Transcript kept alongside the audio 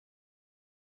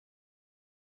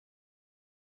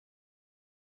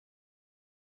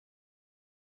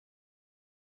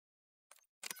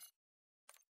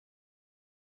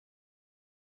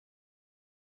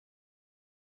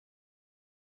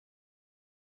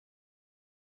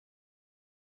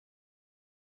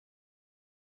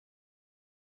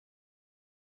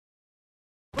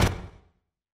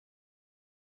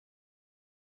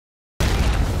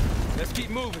keep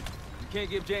moving. You can't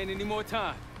give Jane any more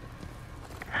time.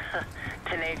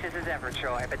 Tenacious as ever,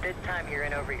 Troy, but this time you're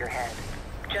in over your head.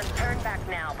 Just turn back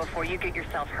now before you get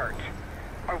yourself hurt.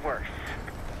 Or worse.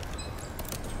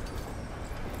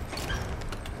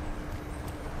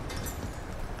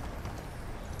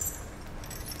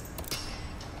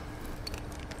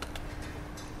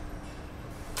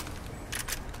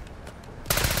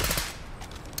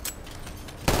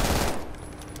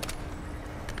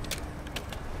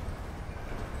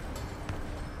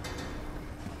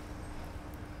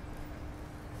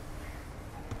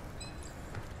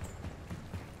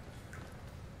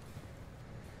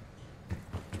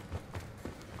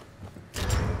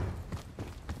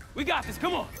 We got this,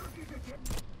 come on!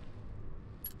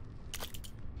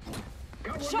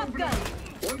 Shotgun! Cut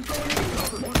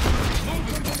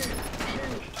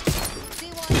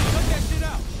C1. that shit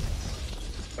out!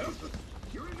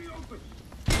 You're in the open.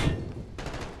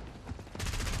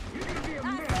 You're gonna be a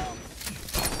mess.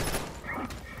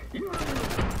 You're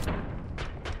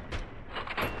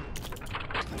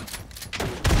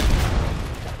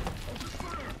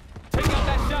Take out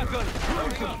that shotgun!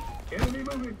 Loading up! enemy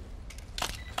moving.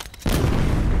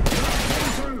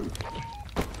 Through.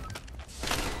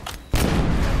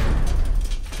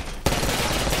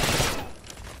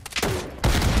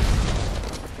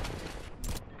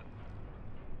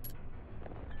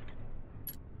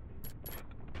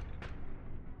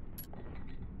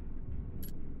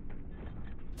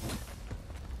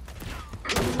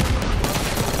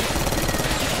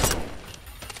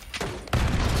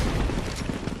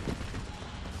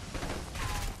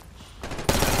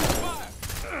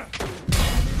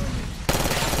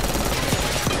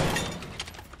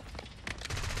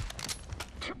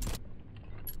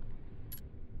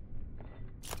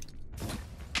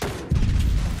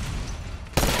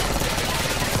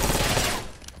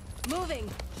 Moving.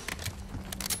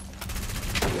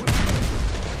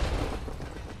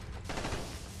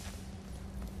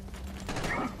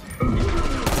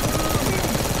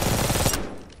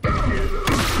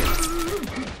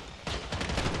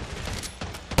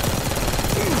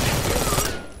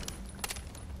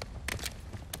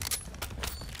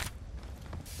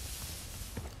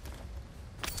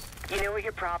 You know what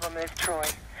your problem is, Troy?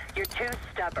 You're too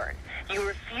stubborn. You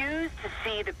refuse to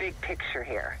see the big picture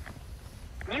here.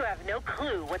 You have no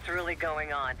clue what's really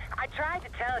going on. I tried to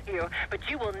tell you, but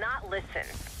you will not listen.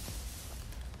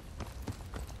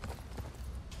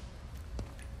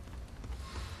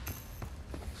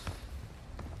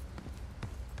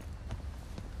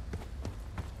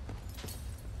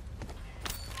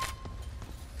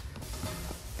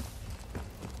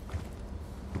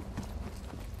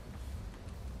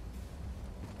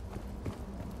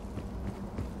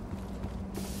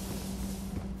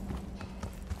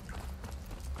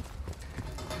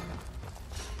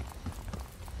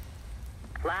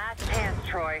 Last chance,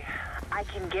 Troy. I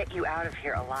can get you out of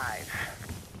here alive.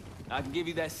 I can give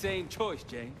you that same choice,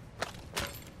 Jane.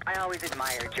 I always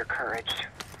admired your courage.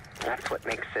 That's what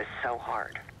makes this so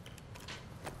hard.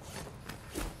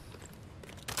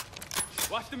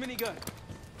 Watch the minigun.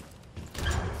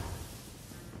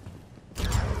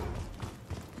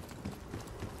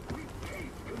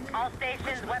 All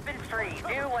stations, weapons free.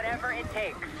 Do whatever it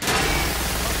takes.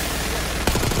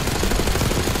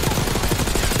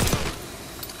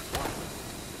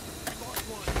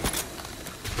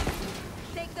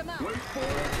 Take them out. Wait for it.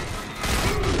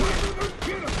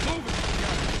 Get him. Move it.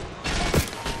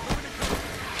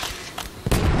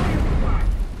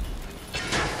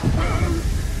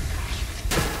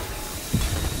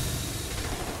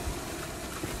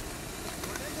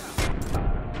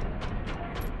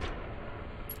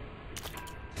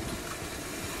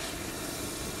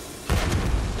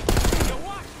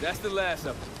 That's the last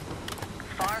of them.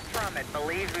 Far from it,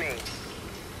 believe me.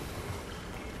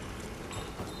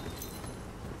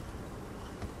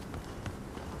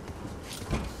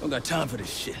 Don't got time for this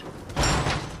shit.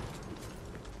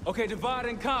 Okay, divide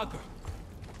and conquer.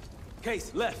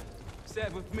 Case, left.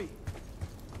 Stab with me.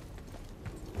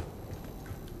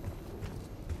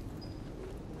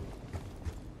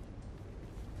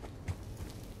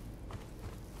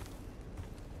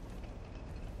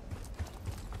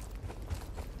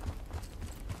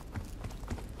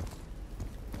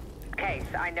 Case,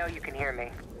 I know you can hear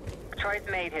me. Troy's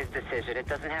made his decision. It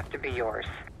doesn't have to be yours.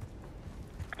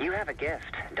 You have a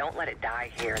gift. Don't let it die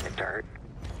here in the dirt.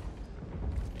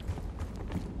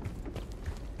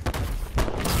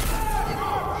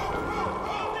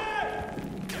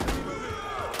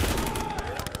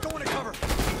 Go into cover!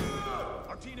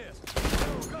 Martinez!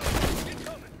 Go!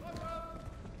 Incoming!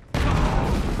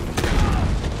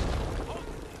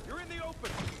 You're in the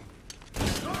open!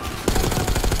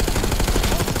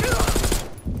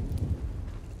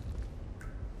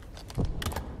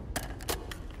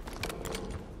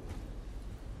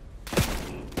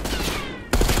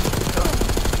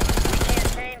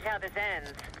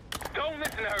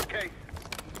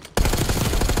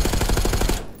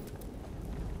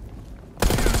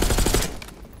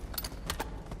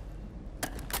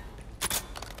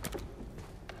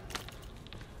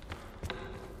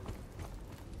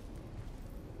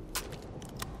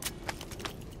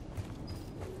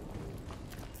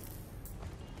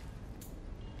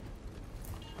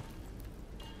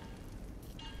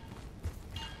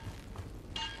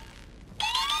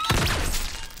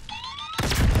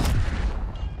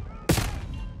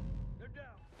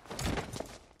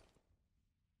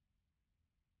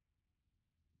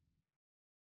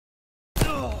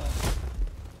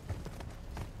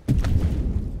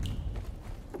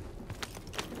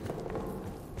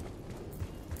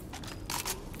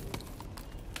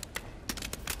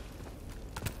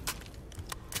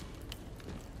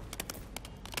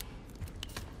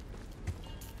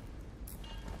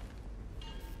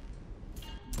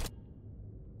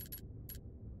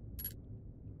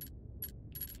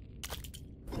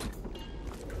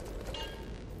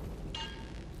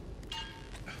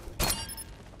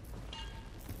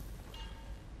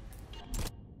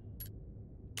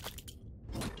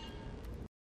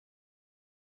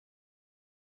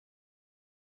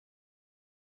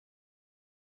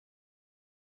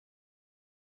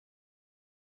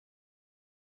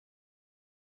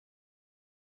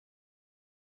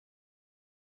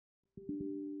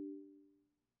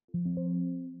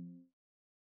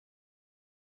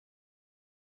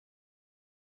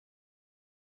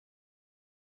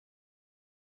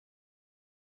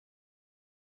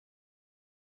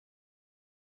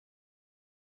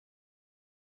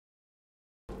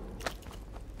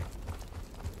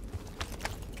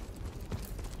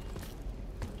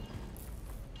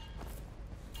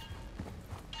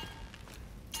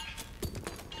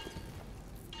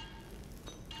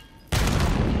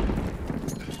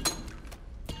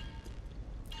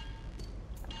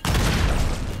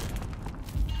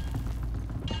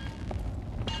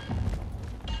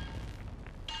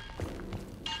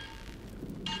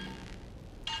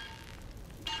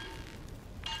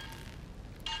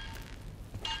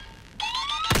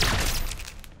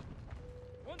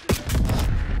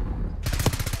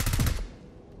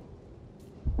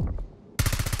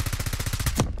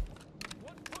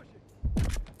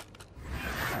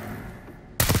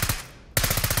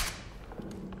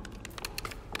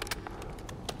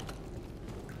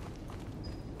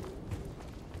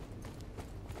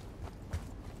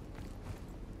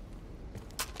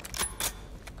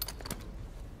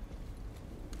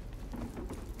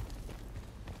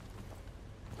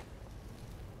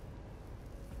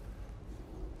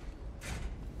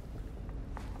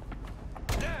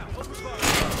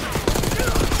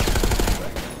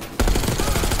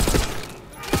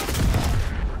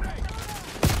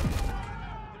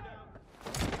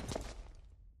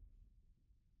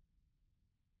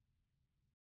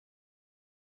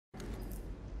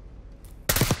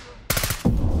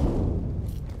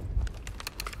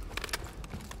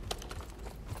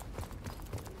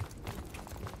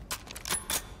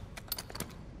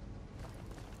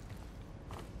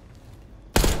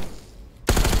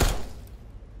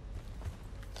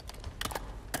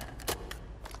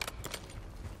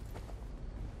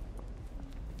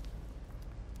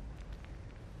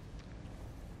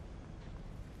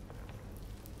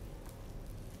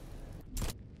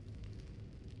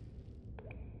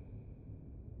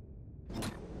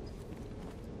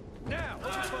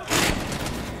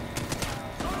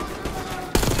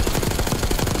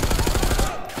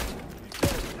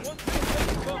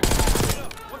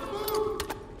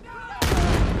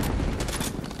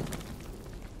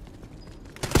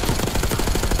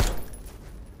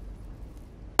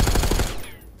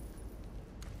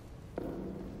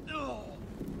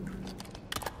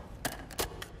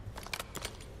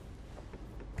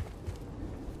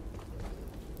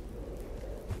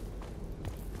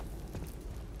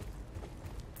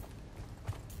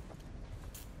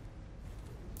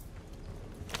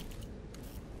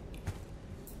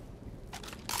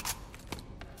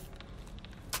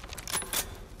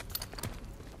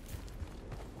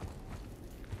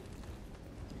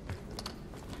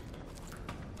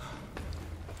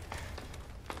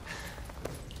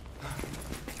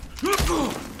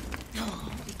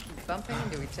 Bumping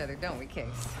into each other, don't we,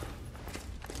 Case?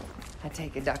 I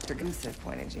take it Dr. Goose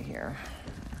pointed you here.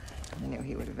 I knew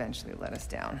he would eventually let us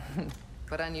down.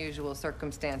 But unusual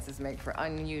circumstances make for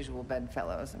unusual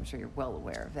bedfellows. I'm sure you're well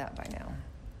aware of that by now.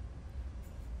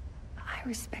 I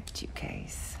respect you,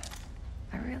 Case.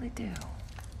 I really do.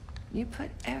 You put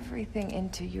everything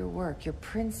into your work. You're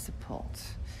principled.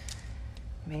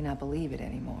 You may not believe it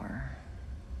anymore,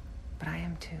 but I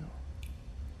am too.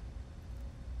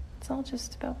 It's all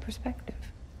just about perspective.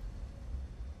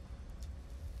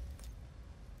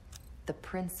 The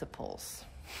principles.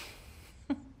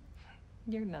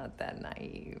 You're not that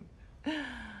naive.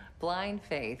 Blind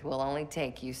faith will only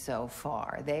take you so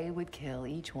far. They would kill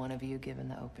each one of you given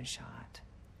the open shot.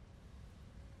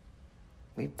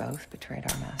 We've both betrayed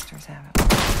our masters, haven't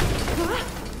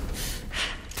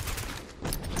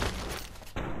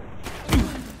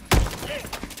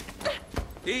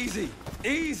we? Easy,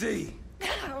 easy!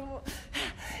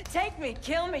 Take me,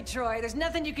 kill me, Troy. There's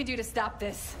nothing you can do to stop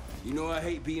this. You know I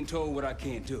hate being told what I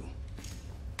can't do.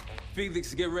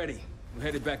 Felix, get ready. We're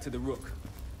headed back to the Rook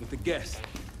with the guest.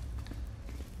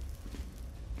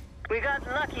 We got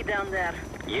lucky down there.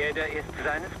 Jeder ist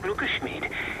seines Glückes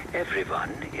Schmied.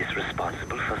 Everyone is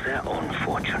responsible for their own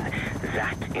fortune.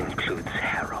 That includes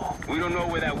Harrow. We don't know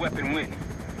where that weapon went.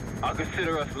 I'll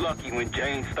consider us lucky when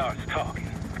Jane starts talking.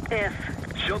 If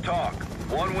She'll talk,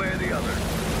 one way or the other.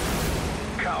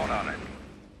 Count on it.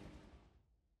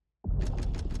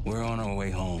 We're on our way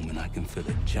home, and I can feel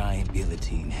a giant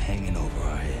guillotine hanging over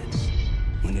our heads.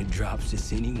 When it drops,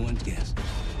 it's anyone's guess.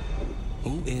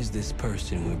 Who is this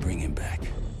person we're bringing back?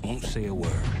 Won't say a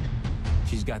word.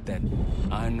 She's got that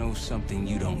I know something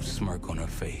you don't smirk on her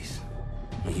face.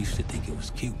 I used to think it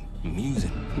was cute,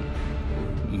 amusing.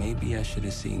 Maybe I should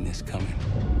have seen this coming.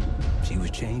 She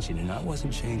was changing, and I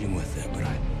wasn't changing with her, but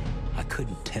I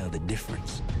couldn't tell the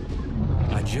difference.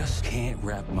 I just can't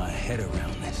wrap my head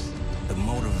around this. The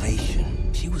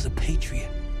motivation. She was a patriot.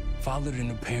 Followed in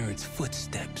her parents'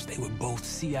 footsteps. They were both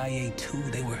CIA too.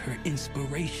 They were her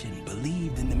inspiration.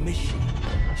 Believed in the mission.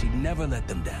 She'd never let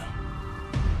them down.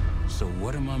 So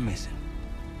what am I missing?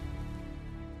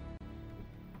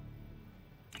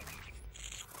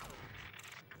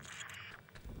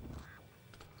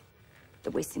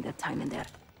 They're wasting their time in there.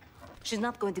 She's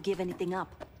not going to give anything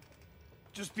up.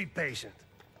 Just be patient.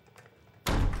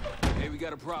 Hey, we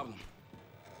got a problem.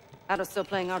 Are still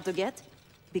playing hard to get?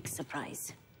 Big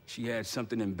surprise. She had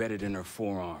something embedded in her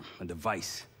forearm, a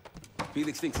device.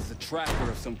 Felix thinks it's a tracker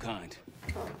of some kind.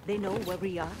 They know where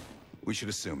we are? We should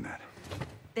assume that.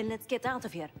 Then let's get out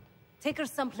of here. Take her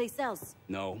someplace else.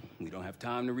 No, we don't have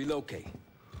time to relocate.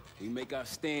 We make our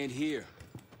stand here.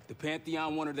 The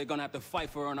Pantheon want her, they're gonna have to fight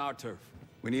for her on our turf.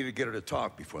 We need to get her to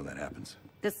talk before that happens.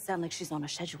 Does sound like she's on a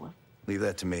schedule. Leave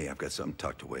that to me. I've got something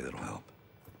tucked away that'll help.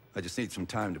 I just need some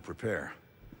time to prepare.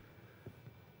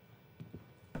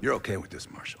 You're okay with this,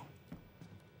 Marshal,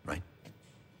 right?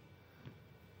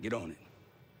 Get on it.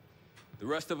 The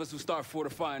rest of us will start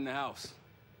fortifying the house.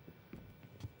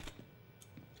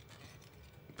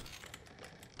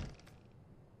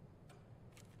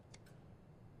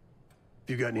 If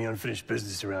you got any unfinished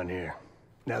business around here,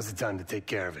 now's the time to take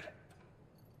care of it.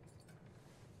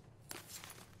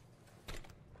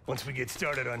 Once we get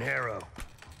started on Harrow,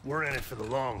 we're in it for the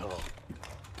long haul.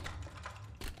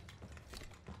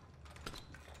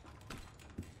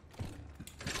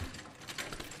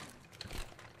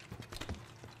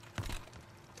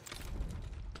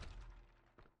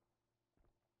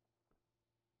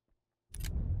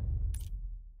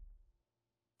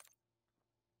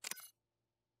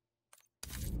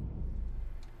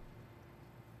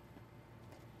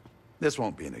 This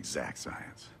won't be an exact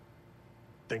science.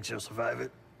 Think she'll survive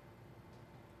it?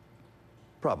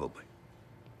 Probably.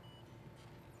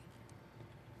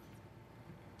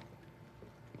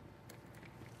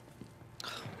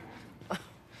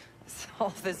 Is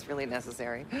all this really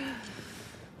necessary?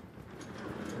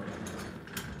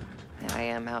 I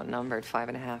am outnumbered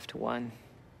 5.5 to 1.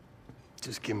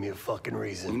 Just give me a fucking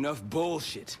reason. Enough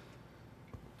bullshit.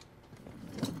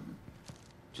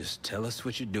 Just tell us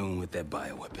what you're doing with that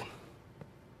bioweapon.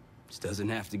 This doesn't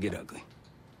have to get ugly.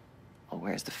 Well,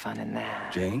 where's the fun in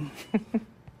that? Jane?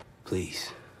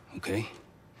 Please, okay?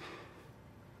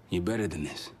 You're better than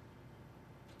this.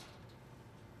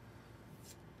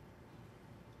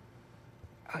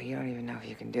 Oh, you don't even know if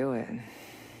you can do it.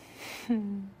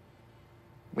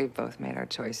 We've both made our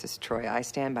choices, Troy. I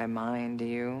stand by mine, do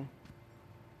you?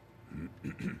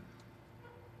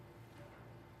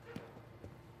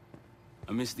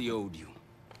 I miss the old you.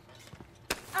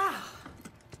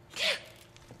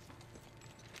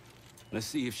 Let's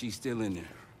see if she's still in there.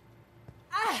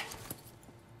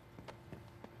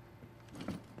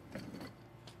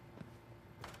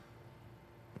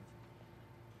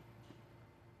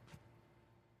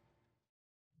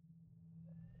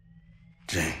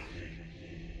 Jane.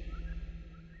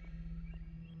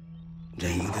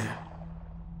 Jane, you there?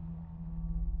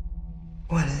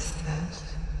 What is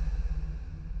this?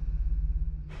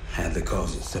 Had the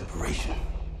cause of separation.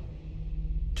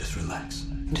 Just relax.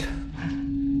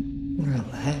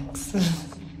 Relax.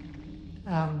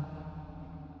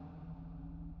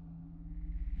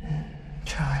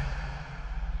 Try.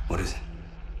 What is it?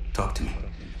 Talk to me.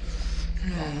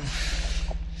 No.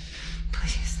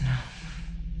 Please, no.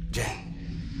 Jane.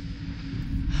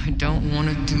 I don't want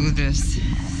to do this.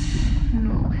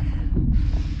 No.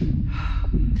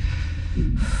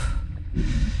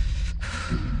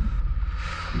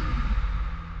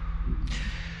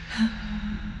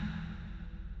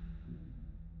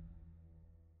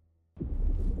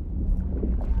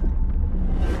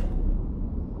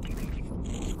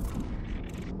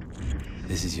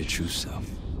 This is your true self,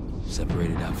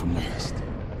 separated out from the rest.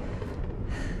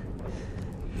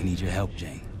 We need your help,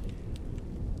 Jane.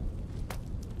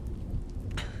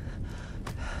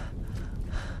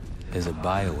 There's a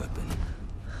bioweapon,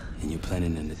 and you're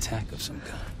planning an attack of some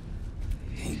kind.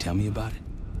 Can you tell me about it?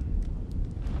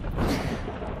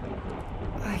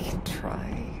 I can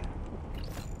try.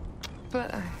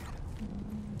 But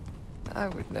I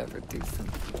would never do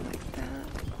something like that.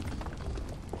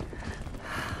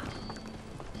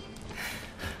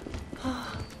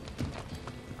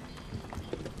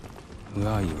 Where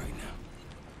are you right now?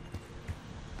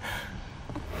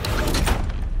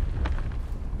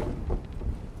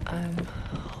 I'm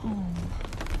home.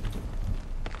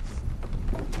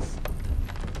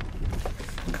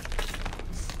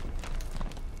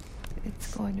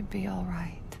 going to be all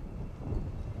right.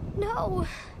 No.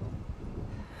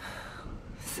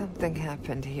 Something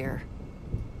happened here.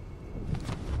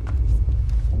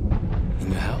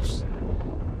 In your house?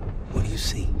 What do you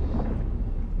see?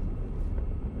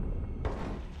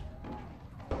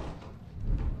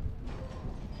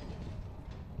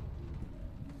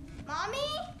 Mommy?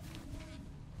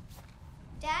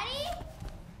 Daddy?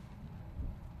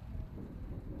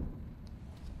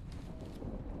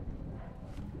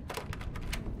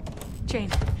 Jane,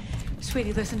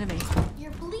 sweetie, listen to me.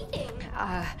 You're bleeding.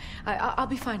 I'll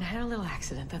be fine. I had a little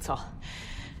accident, that's all.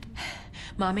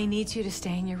 Mommy needs you to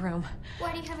stay in your room.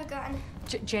 Why do you have a gun?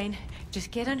 Jane,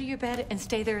 just get under your bed and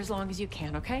stay there as long as you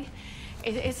can, okay?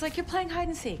 It's like you're playing hide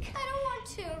and seek. I don't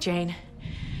want to.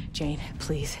 Jane,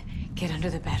 please, get under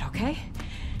the bed, okay?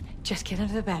 Just get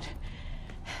under the bed.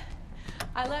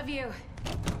 I love you.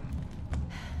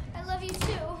 I love you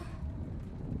too.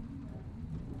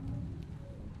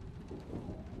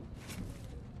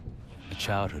 A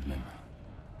childhood memory.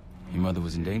 Your mother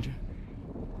was in danger?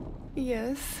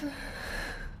 Yes.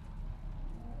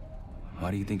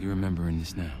 Why do you think you're remembering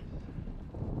this now?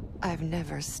 I've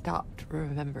never stopped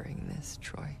remembering this,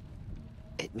 Troy.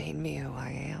 It made me who I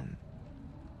am.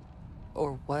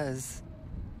 Or was.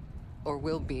 Or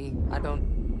will be. I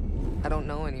don't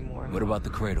know anymore. What about the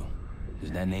cradle?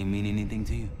 Does that name mean anything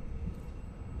to you?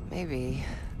 Maybe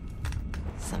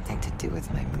something to do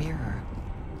with my mirror.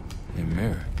 Your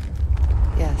mirror?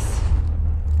 Yes.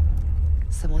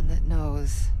 Someone that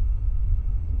knows.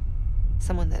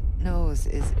 Someone that knows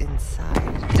is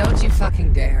inside. Don't you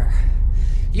fucking dare.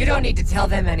 You don't need to tell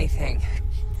them anything.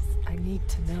 I need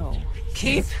to know.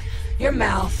 Keep your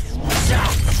mouth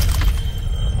shut!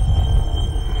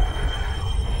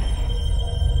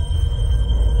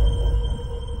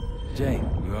 Jane,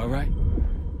 you all right?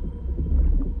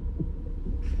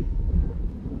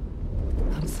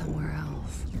 I'm somewhere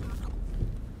else.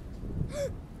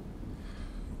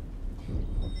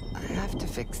 I have to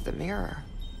fix the mirror.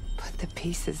 Put the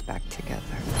pieces back together.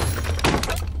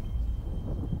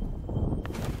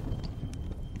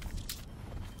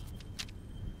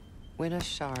 Win a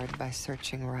shard by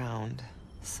searching around.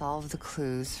 Solve the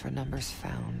clues for numbers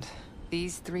found.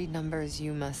 These 3 numbers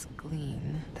you must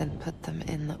glean, then put them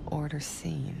in the order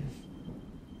seen.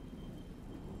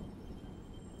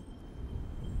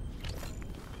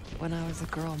 When I was a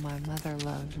girl, my mother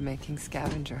loved making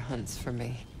scavenger hunts for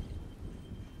me.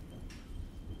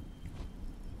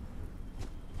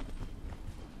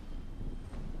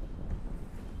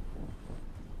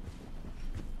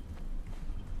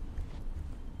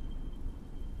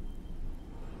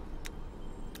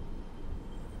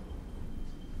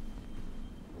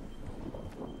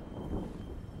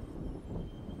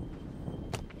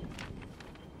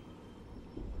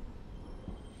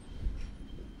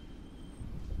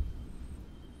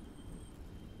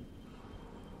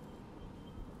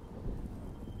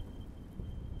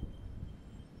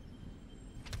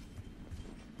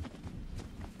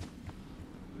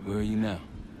 Where are you now?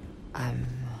 I'm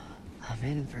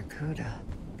in Vorkuta.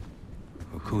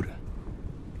 Vorkuta.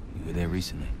 You were there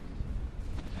recently.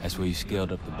 That's where you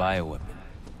scaled up the bioweapon.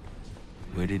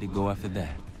 Where did it go after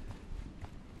that?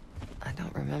 I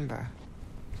don't remember.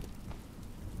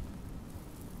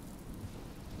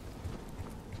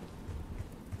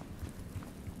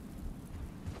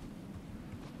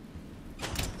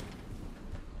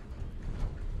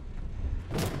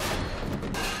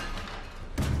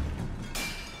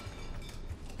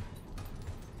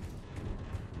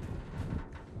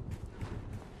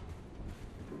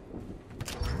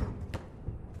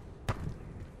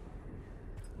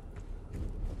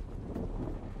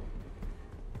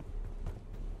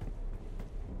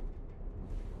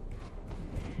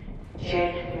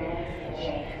 Jane,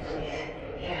 please,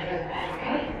 get under the bed,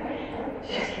 okay?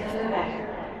 Just get under the bed.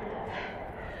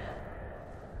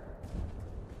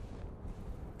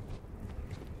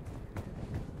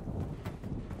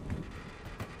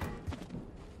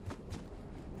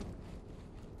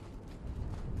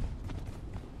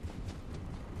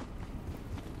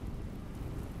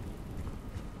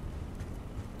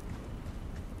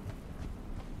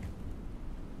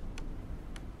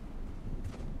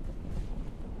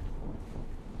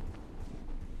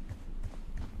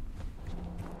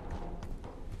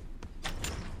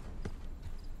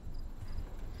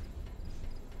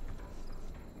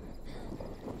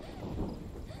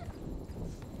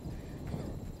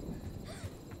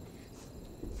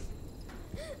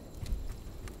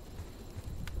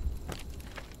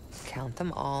 Count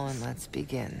them all and let's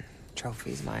begin.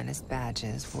 Trophies minus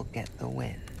badges will get the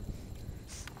win.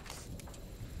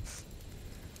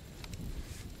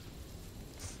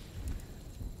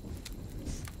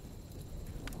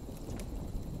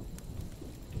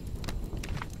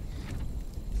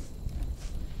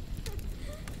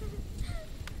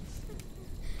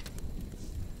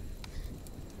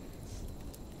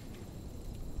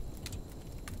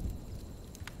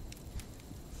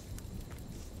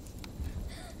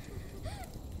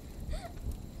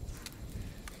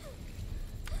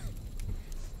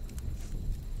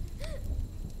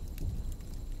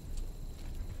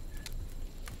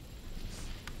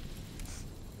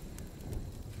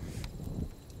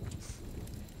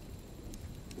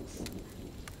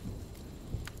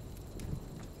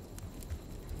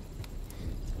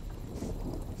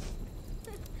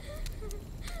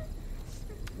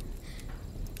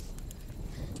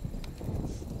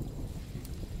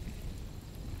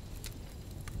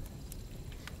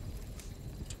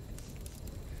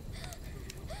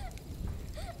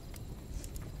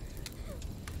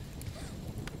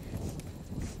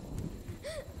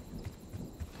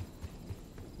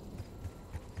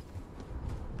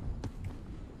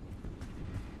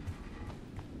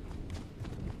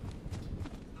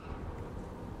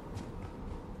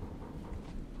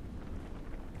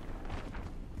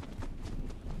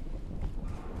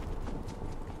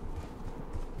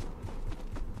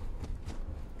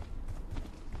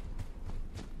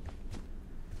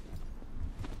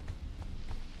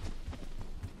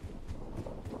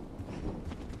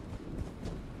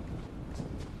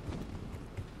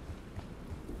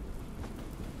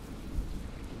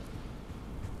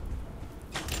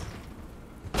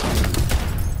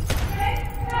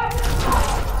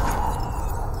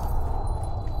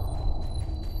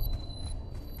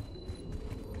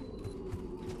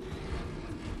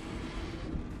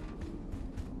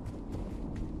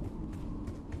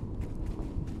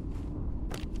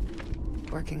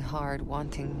 Working hard,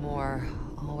 wanting more,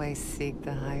 always seek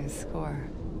the highest score.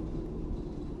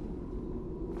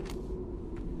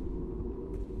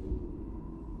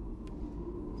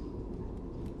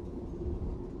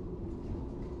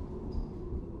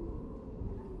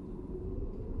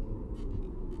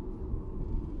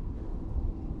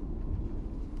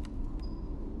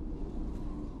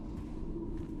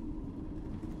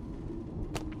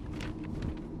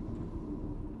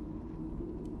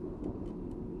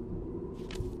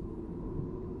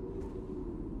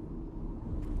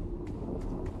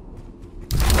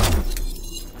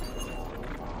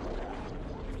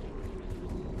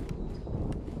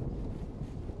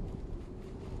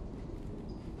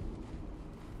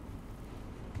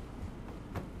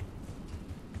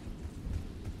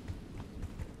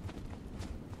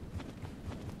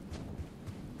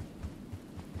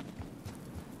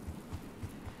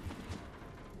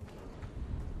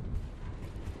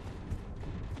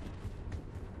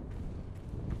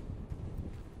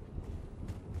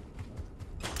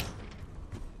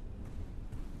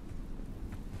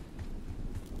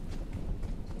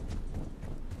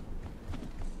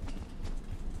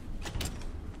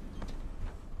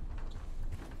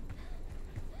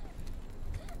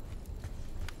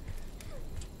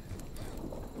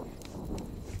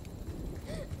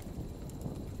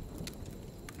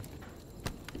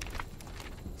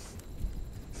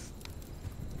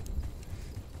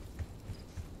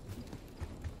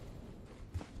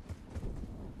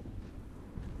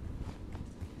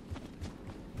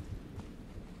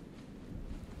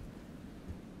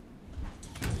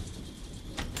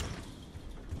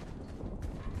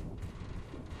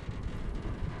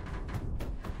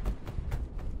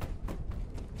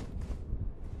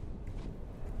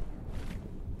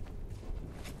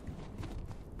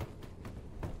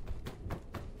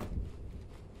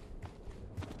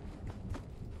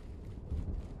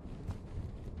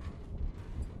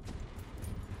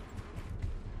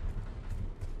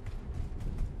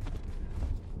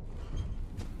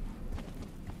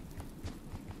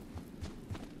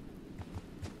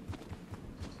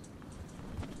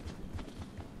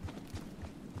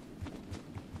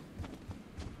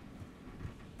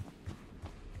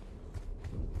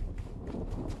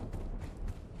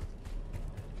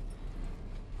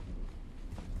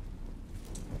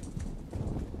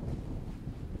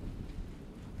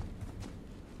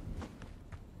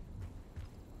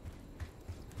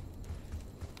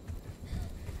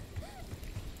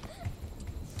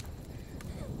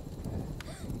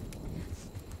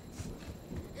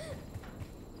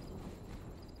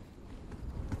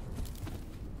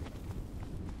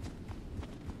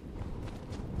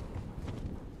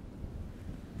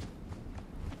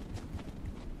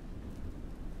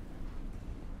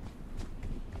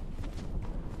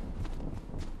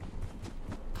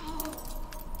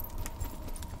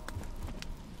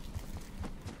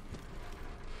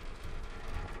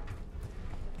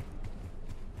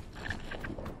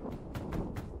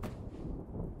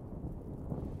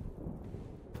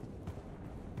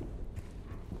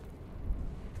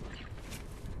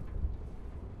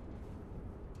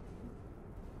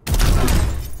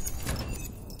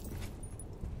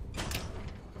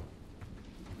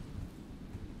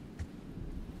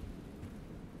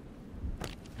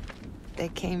 They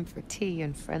came for tea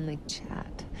and friendly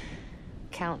chat.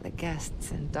 Count the guests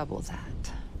and double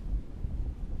that.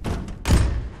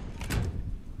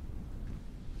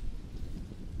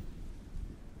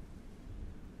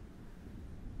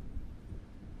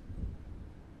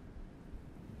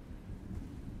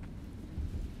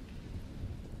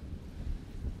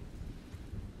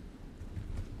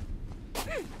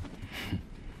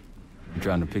 I'm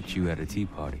trying to picture you at a tea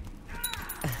party.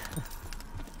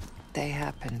 They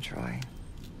happened, Troy.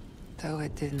 Though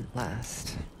it didn't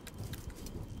last.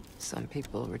 Some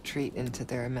people retreat into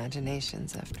their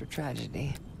imaginations after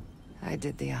tragedy. I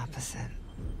did the opposite.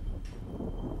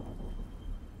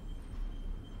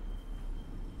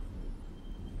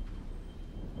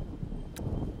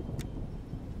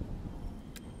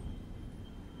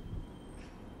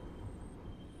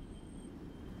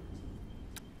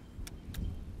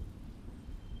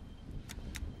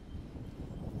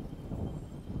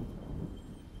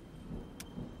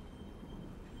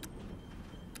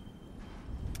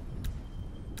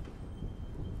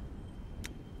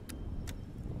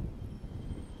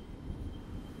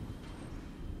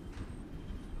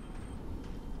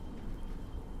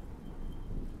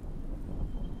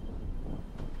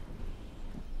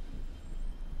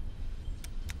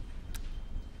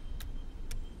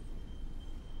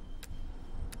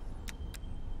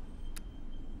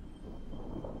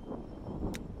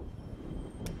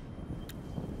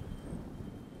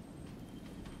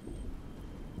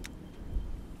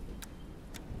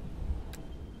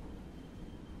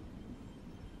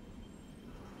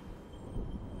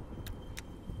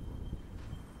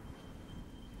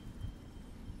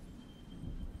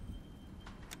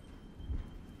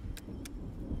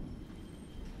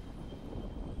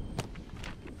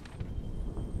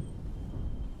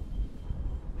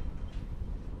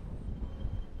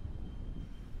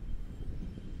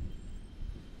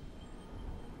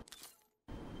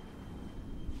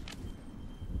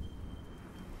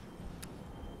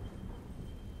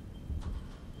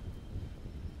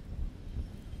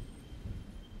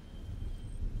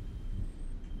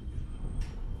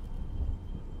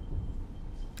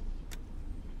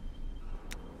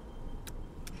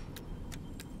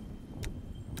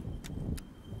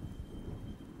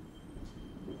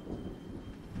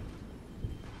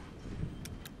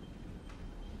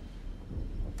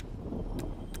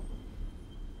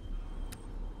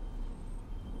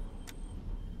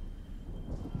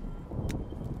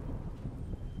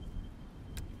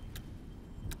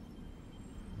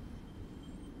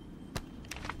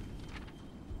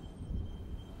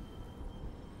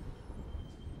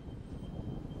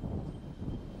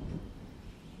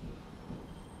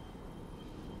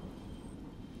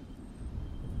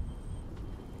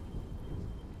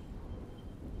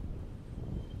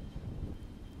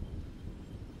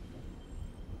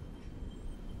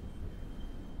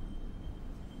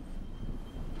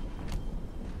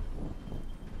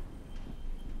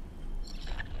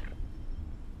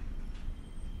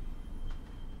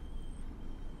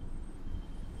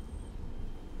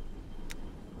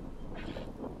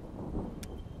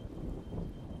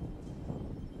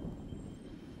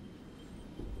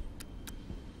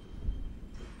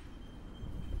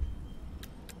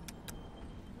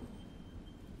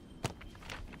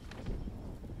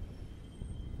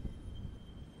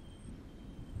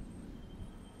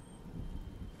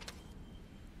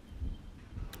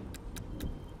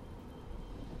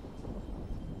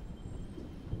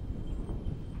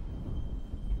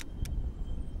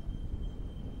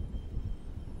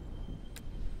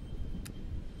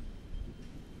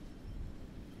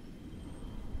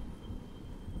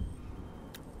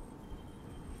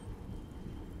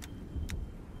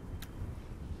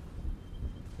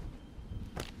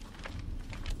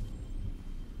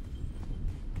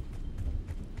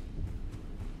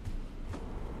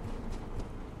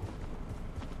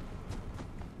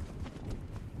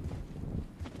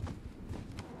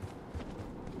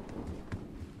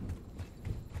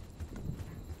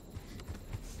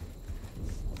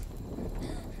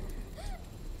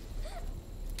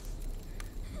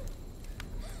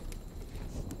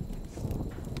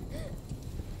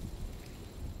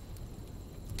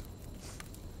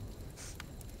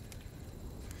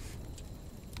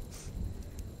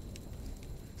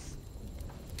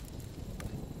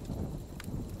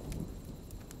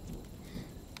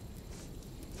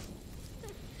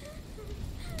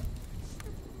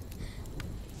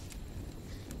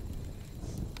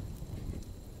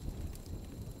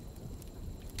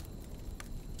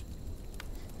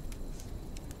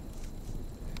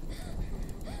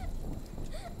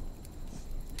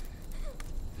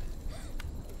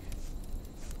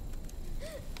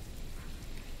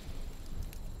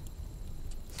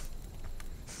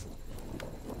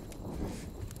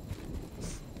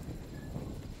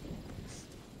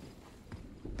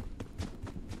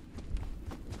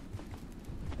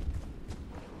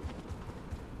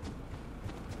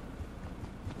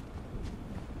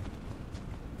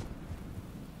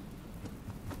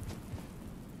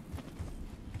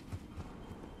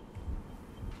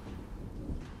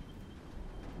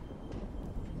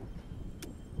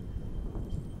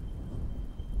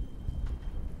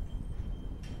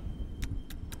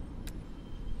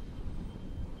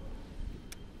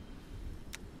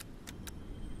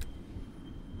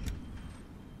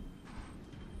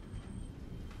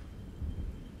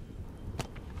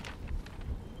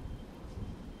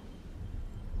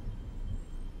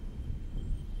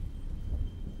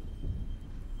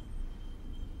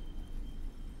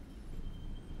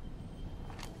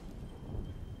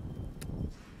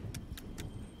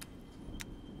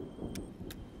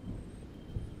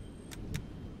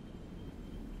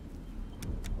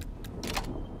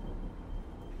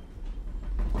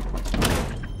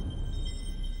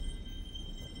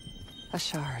 A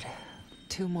shard.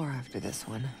 2 more after this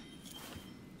one.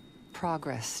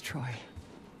 Progress, Troy.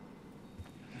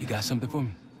 You got something for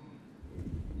me?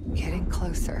 Getting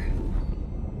closer.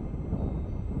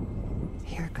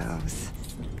 Here goes.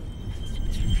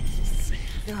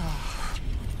 Oh.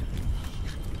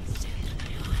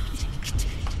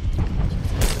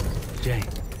 Jane.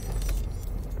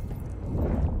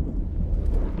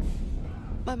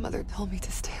 My mother told me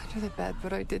to stay under the bed,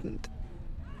 but I didn't.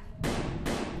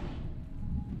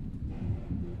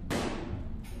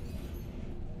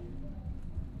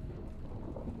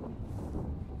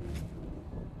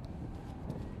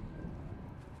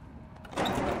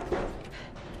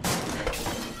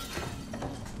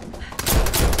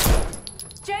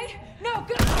 Jane, no,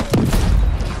 go!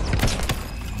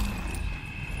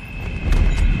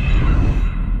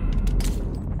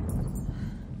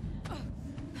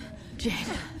 Jane,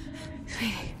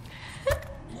 sweetie,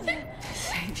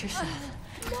 save yourself.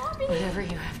 Mommy! Whatever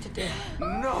you have to do.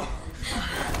 No!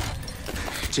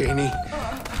 Janie.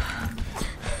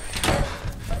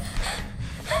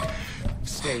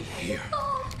 Stay here.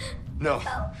 No.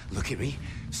 Look at me.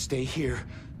 Stay here.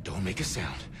 Don't make a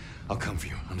sound. I'll come for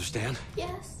you. Understand?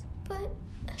 Yes, but...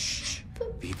 Shh.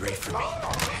 Be brave for me.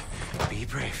 Okay? Be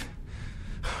brave.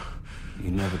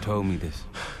 You never told me this.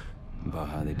 About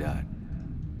how they died.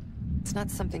 It's not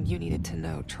something you needed to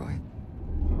know, Troy.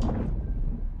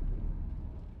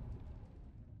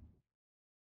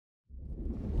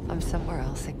 I'm somewhere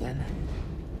else again.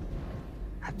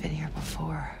 I've been here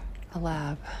before. A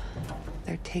lab.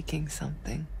 They're taking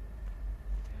something.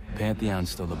 Pantheon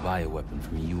stole a bioweapon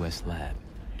from a U.S. lab.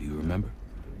 Do you remember?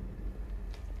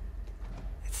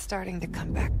 It's starting to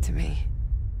come back to me.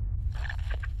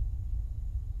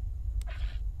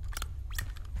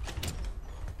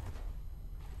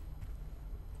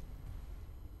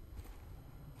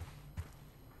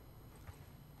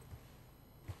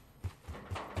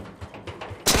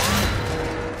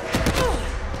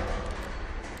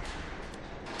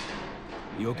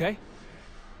 You okay?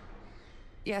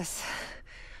 Yes.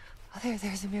 Oh,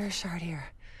 there's a mirror shard here.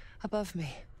 Above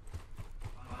me.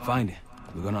 Find it.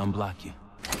 We're gonna unblock you.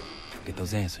 Get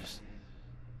those answers.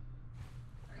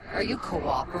 Are you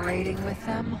cooperating with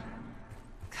them?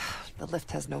 The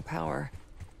lift has no power.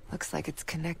 Looks like it's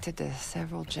connected to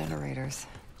several generators.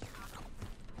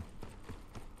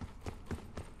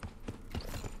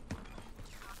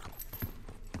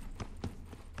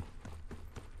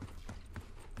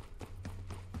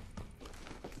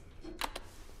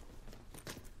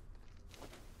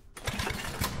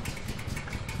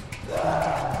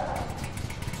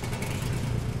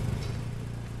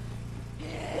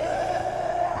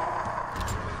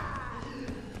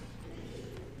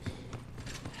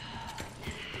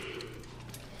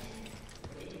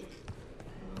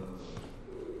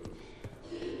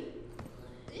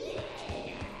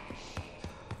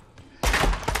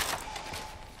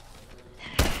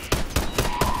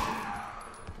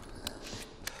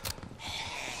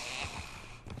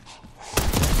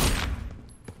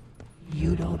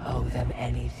 You don't owe them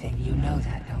anything. You know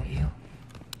that, don't you?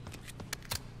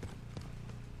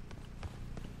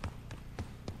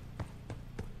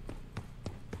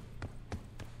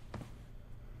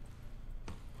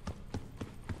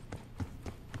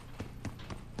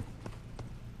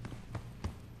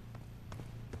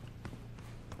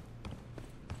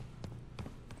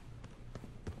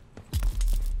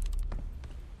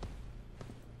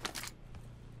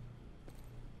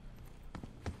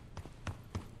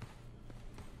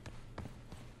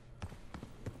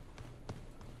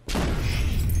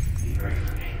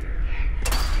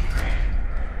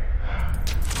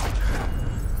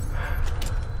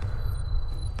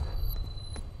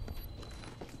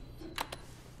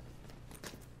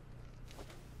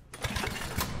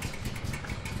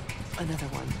 Another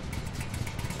one.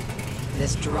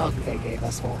 This drug they gave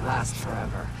us won't last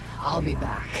forever. I'll be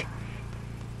back.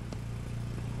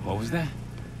 What was that?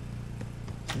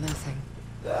 Nothing.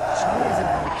 Troy isn't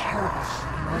gonna care about you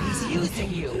anymore. He's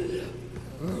using you.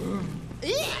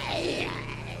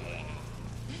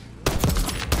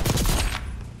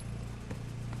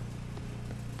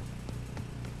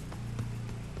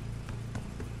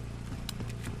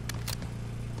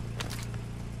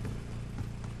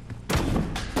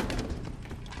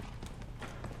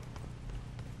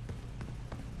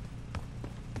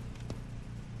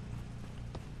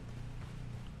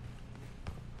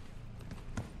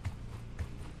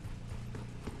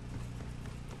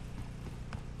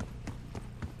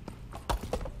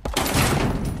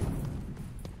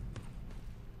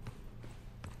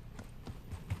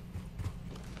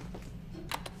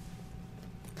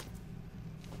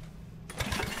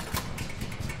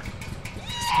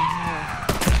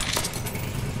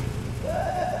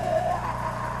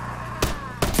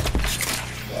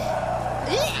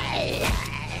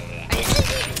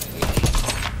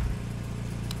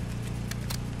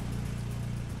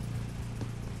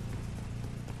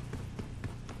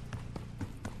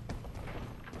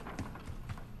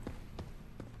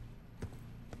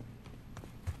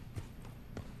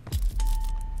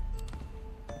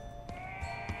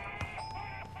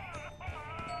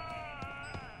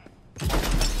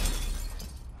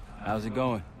 How's it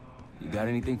going? You got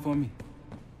anything for me?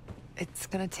 It's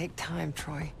gonna take time,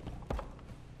 Troy.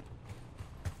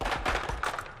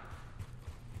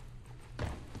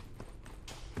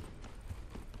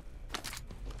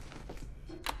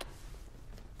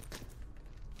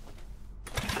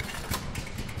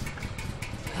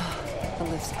 The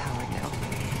lift's powered now.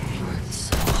 You worked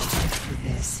so hard for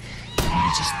this.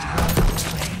 You just throw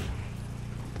it away.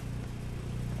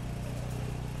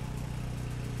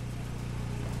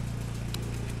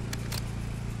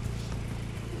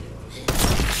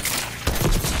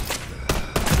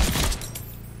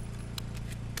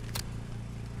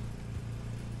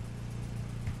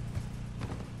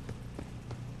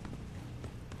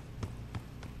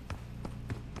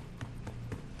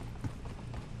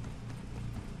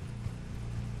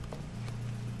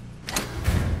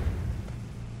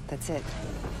 That's it.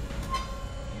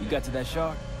 You got to that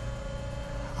shark?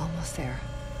 Almost there.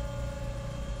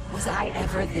 Was I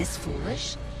ever this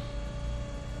foolish?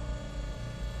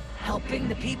 Helping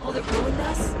the people that ruined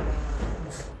us?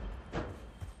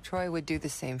 Troy would do the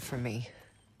same for me.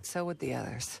 So would the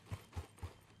others.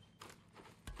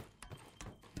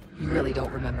 You really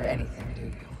don't remember anything, do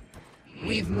you?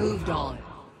 We've moved on.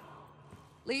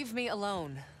 Leave me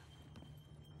alone.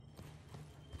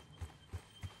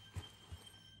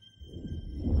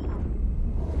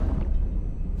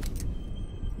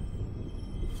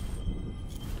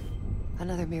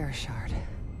 Another mirror shard.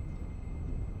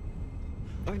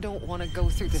 I don't want to go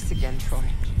through this again, Troy.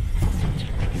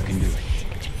 You can do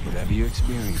it. Whatever you're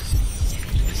experiencing,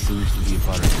 it seems to be a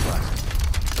part of the process.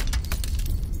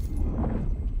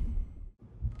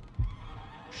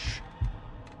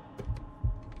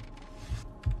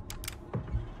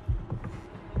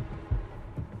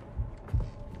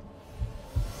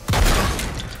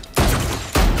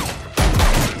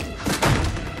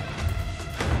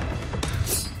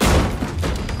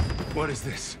 What is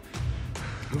this?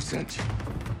 Who sent you?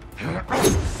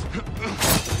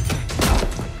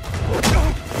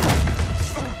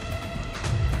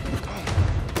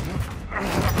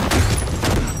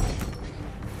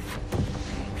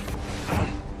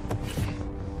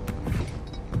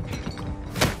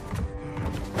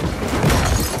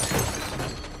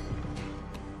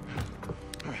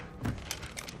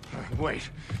 Wait.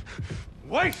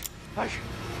 Wait!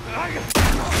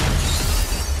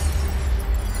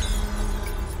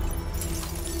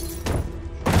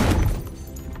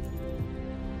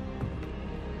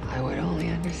 I would only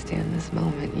understand this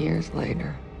moment years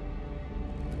later.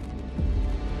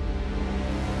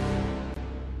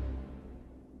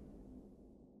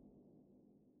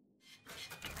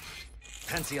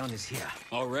 Pantheon is here.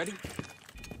 Already?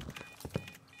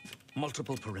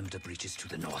 Multiple perimeter breaches to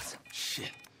the north.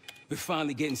 Shit. We're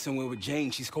finally getting somewhere with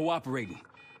Jane. She's cooperating.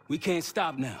 We can't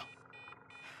stop now.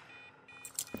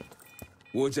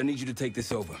 Woods, I need you to take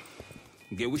this over.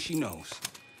 Get what she knows.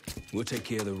 We'll take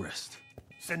care of the rest.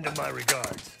 Send her my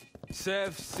regards.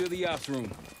 Sev, seal the ops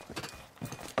room.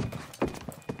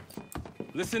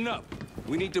 Listen up.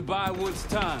 We need to buy Woods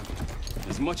time.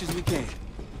 As much as we can.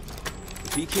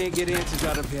 If he can't get answers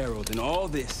out of Harold, then all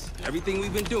this, everything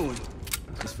we've been doing,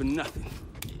 is for nothing.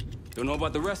 Don't know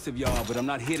about the rest of y'all, but I'm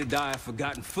not here to die a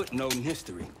forgotten footnote in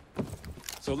history.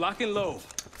 So lock and load.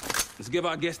 Let's give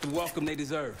our guests the welcome they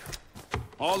deserve.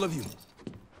 All of you.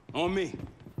 On me.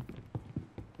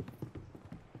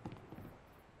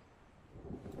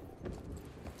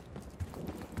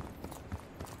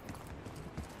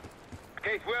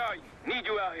 Case, where are you? Need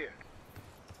you out here.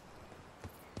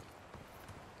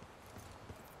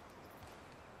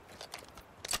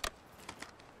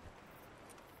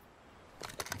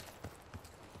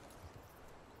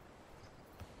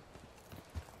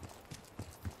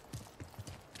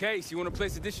 Case, you want to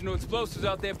place additional explosives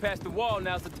out there past the wall,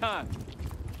 now's the time.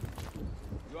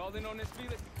 You all in on this,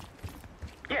 Felix?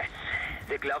 Yes,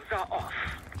 the gloves are off.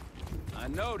 I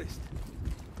noticed.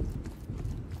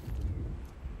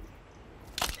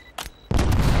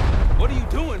 What are you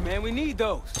doing, man? We need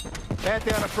those.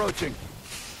 Pantheon approaching.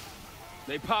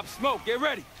 They pop smoke. Get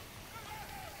ready.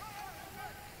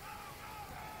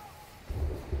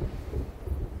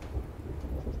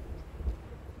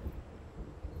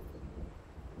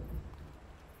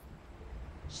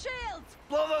 Shields!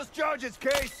 Blow those charges,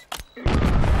 Case!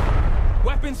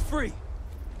 Weapons free.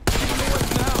 Give them the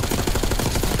woods now.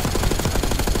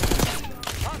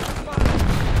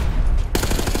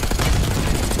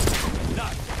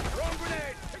 Wrong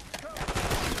grenade!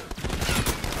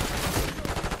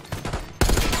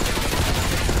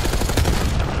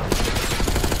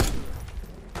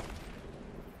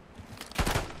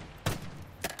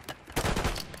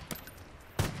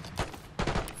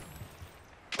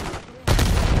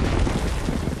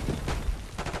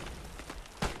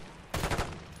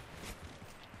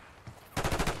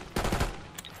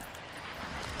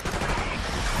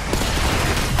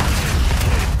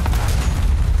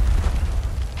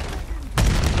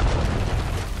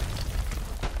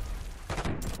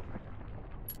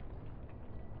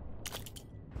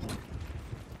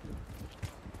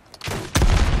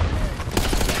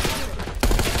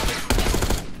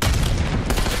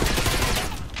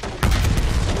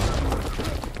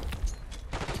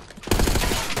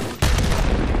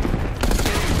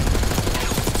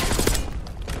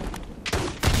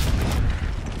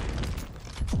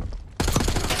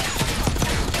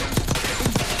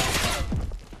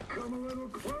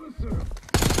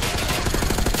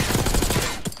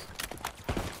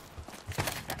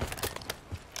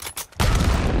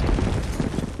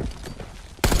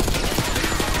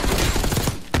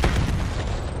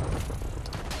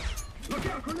 Look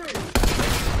out, grenade!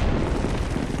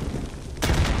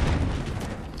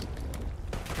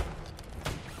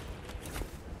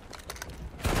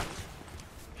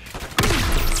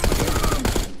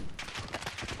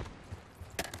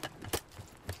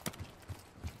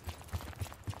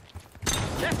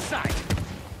 Left side!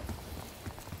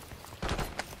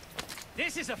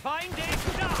 This is a fine day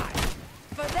to die!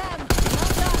 For them,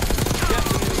 not us!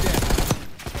 Definitely dead.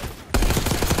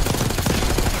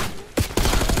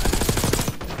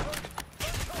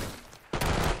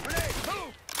 Grenade,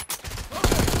 move!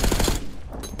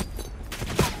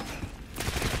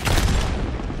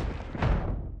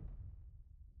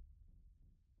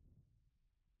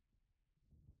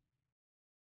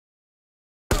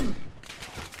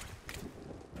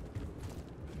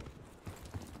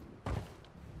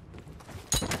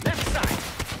 Left side!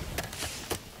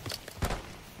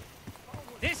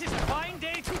 This is a fine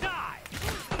day to die!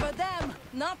 For them,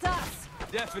 not us!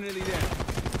 Definitely dead.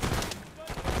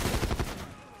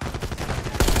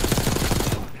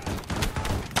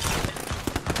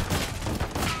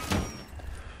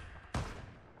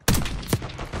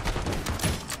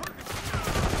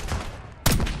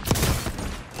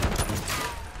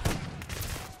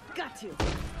 Got you!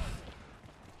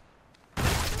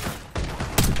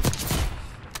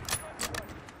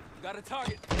 Got a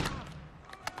target.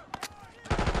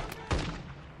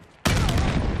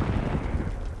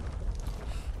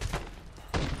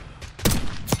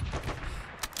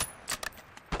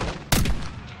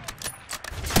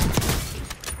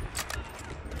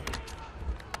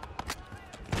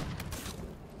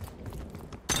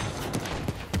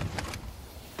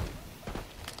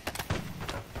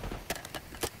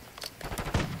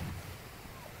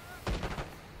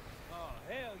 Oh,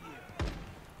 hell yeah!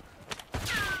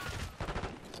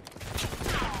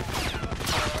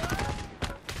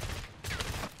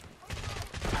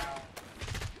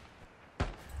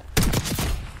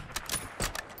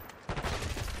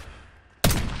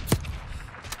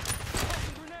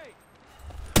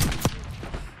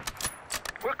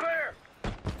 We're clear!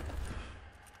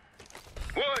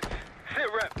 Woods, sit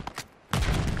rep.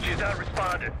 She's not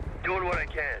responding. Doing what I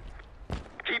can.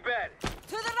 Keep at it.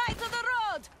 To the right of the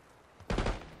road!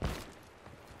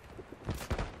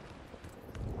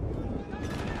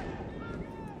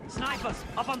 Snipers,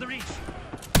 up on the reach!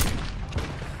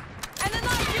 And an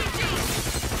RPG!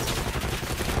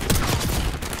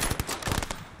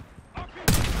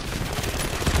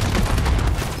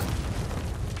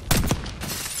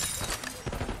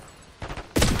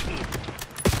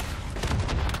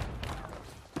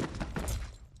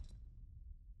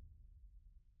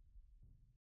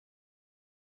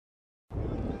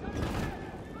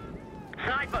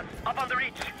 Snipers, up on the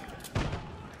reach.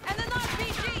 And an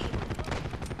RPG!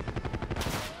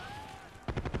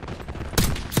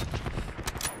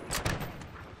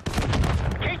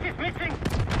 Case is missing.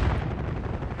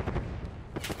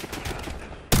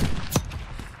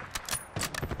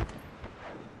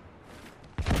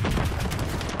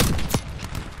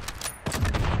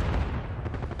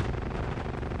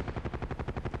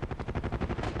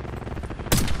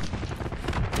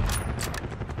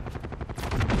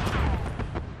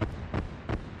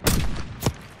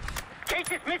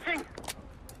 Case is missing.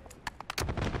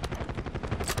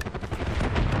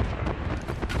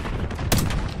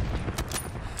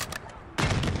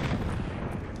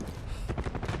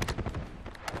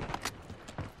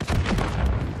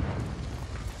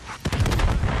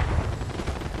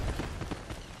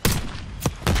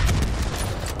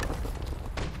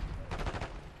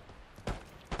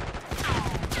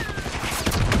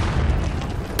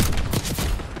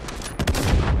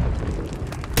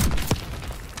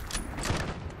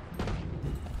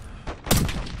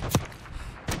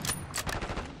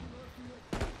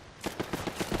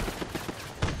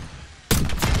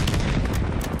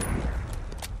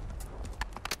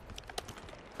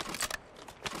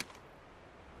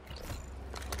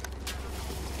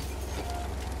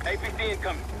 APC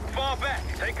incoming. Fall back.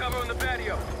 Take cover on the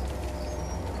patio.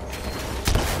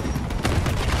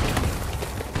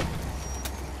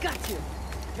 Got you!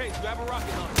 Case, grab a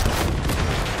rocket launcher.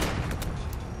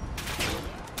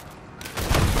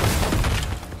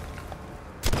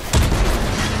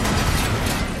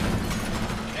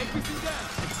 APC down.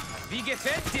 Wie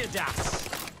gefällt dir das?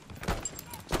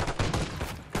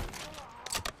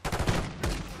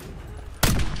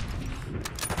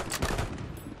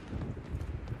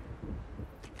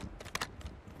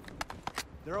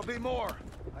 There'll be more.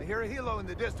 I hear a helo in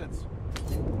the distance.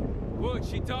 Wood,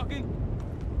 she talking?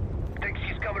 Think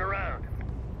she's coming around.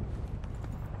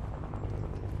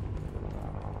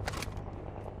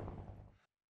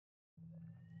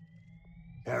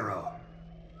 Arrow.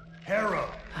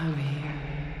 Harrow! I'm here.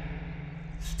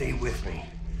 Stay with me.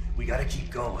 We gotta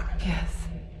keep going. Yes.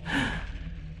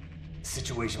 The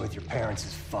situation with your parents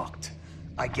is fucked.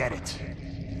 I get it.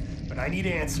 But I need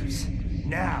answers.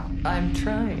 Now. I'm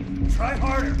trying. Try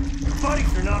harder. Your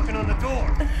buddies are knocking on the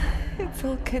door. It's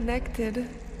all connected.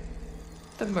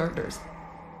 The murders.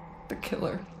 The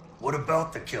killer. What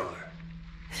about the killer?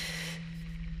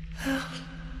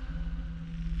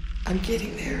 I'm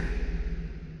getting there.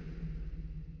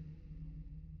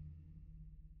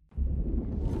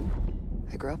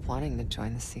 I grew up wanting to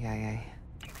join the CIA.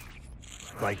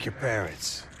 Like your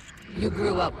parents. You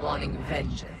grew up wanting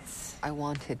vengeance. I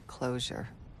wanted closure.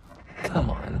 Come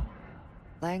on.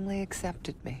 Langley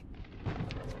accepted me.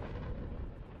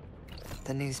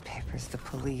 The newspapers, the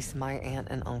police, my aunt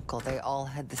and uncle, they all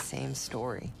had the same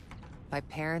story. My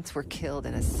parents were killed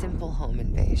in a simple home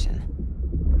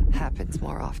invasion. Happens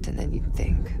more often than you'd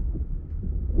think.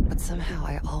 But somehow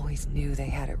I always knew they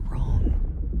had it wrong.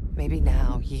 Maybe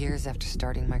now, years after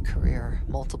starting my career,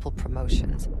 multiple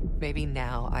promotions, maybe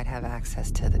now I'd have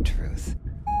access to the truth.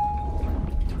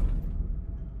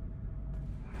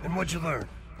 And what'd you learn?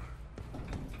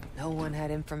 No one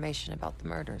had information about the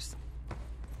murders.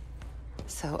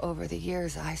 So over the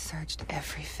years, I searched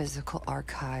every physical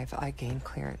archive I gained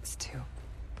clearance to.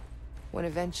 When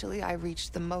eventually I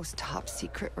reached the most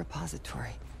top-secret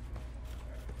repository,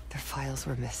 their files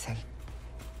were missing.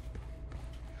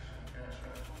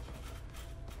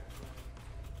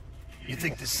 You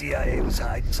think the CIA was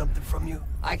hiding something from you?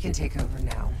 I can take over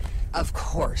now. Of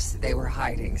course they were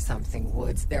hiding something,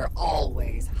 Woods. They're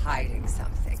always hiding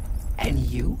something. And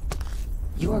you?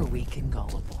 You're weak and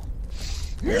gullible.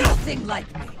 Nothing like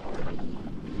me!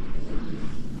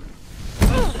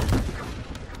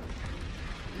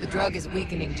 The drug is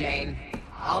weakening, Jane.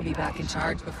 I'll be back in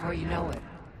charge before you know it.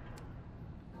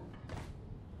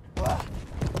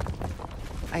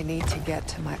 I need to get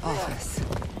to my office.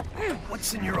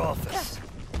 What's in your office?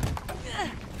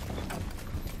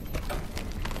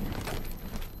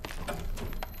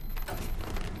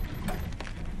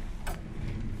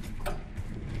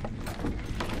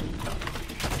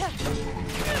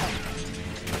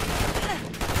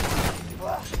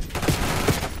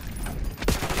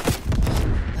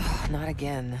 Not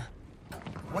again.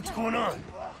 What's going on?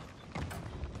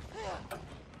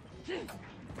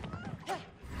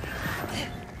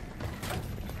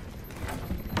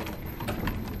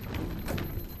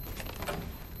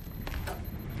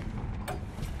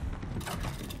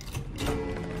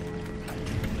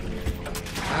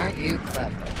 Aren't you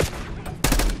clever?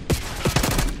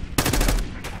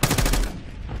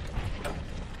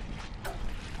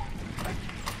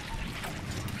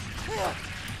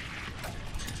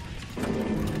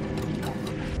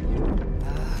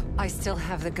 I still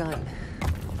have the gun.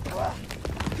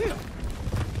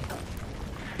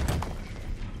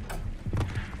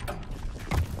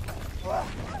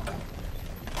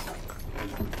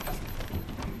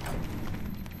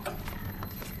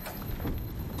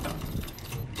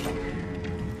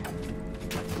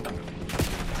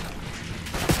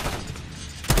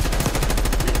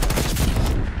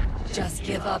 Just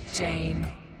give up, Jane.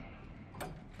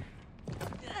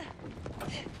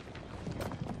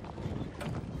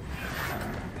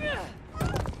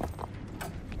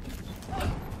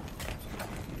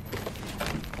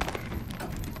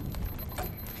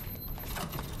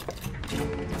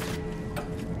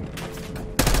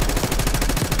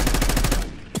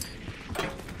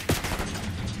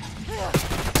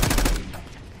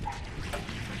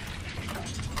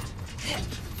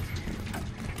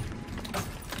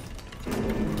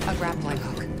 A grappling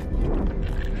hook.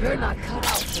 You're not cut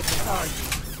out for this, are you?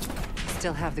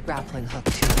 Still have the grappling hook,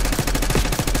 too.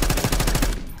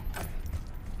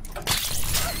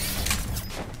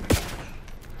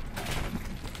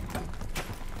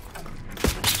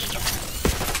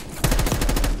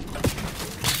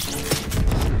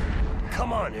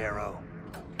 Come on, Harrow.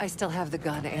 I still have the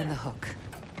gun and the hook.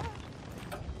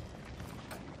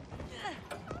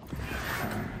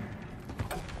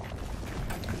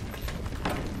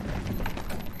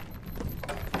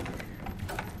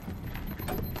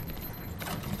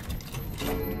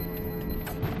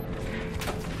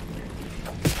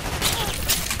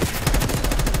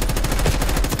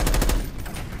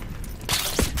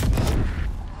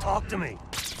 Talk to me.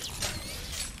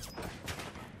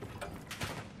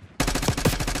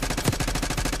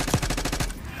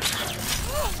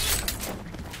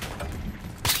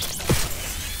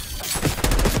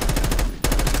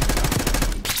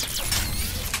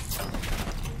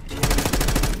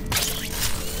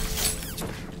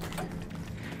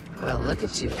 Well, look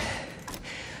at you.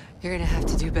 You're gonna have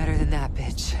to do better than that,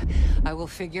 bitch. I will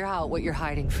figure out what you're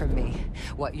hiding from me,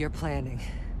 what you're planning.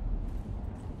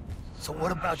 So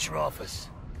what about your office?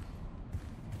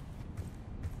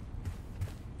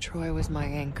 Troy was my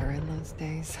anchor in those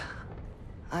days.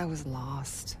 I was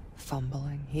lost,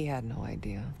 fumbling. He had no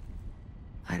idea.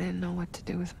 I didn't know what to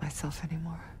do with myself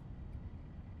anymore.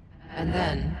 And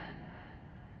then...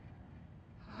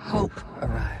 hope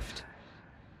arrived.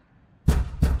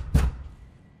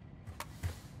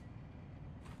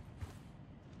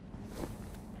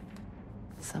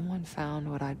 Someone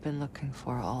found what I'd been looking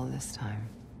for all this time.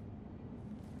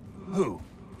 Who?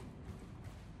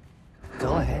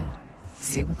 Go ahead.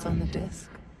 See what's on the disc.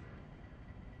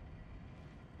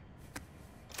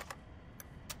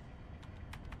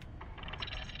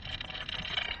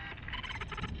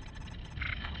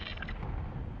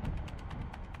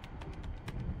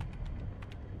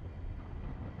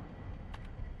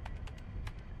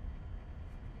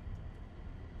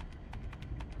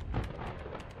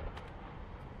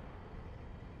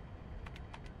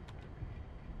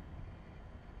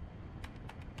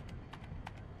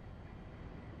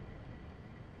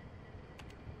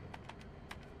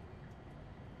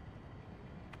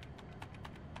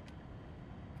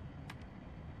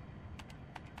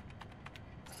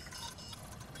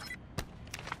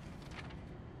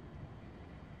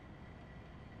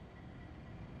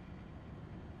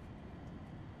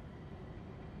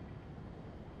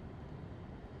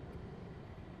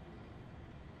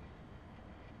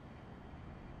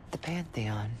 The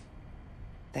Pantheon.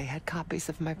 They had copies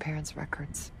of my parents'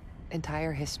 records,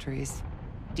 entire histories,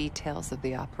 details of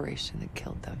the operation that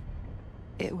killed them.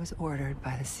 It was ordered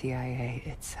by the CIA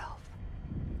itself.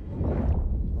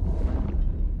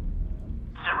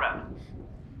 Sit rep.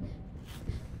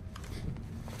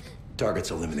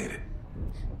 Target's eliminated.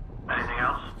 Anything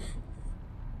else?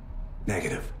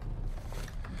 Negative.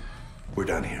 We're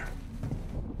done here.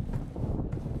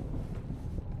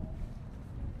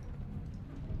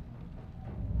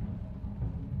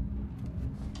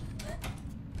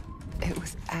 It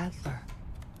was Adler.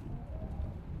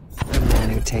 The man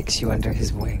who takes you under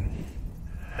his wing.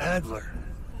 Adler?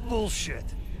 Bullshit.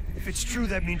 If it's true,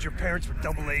 that means your parents were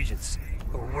double agents.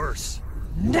 Or worse.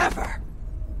 Never!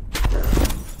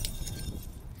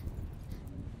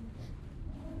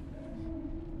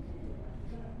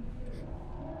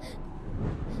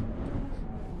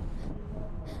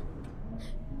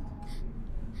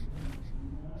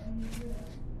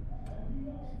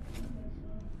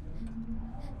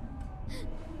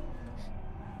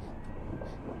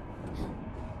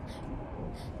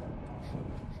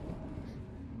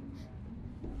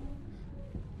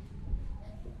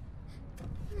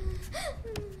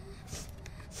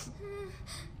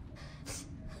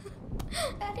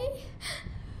 Eddie,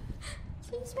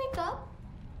 please wake up.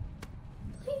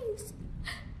 Please.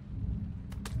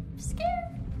 I'm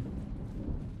scared.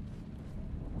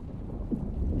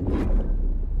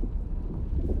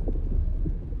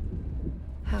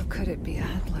 How could it be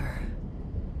Adler?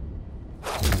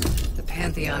 The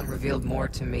Pantheon revealed more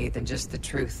to me than just the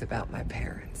truth about my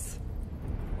parents.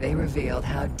 They revealed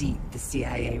how deep the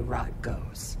CIA rot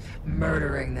goes,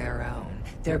 murdering their own,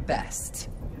 their best.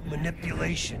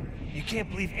 Manipulation. You can't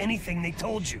believe anything they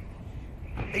told you.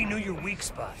 They knew your weak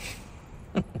spot.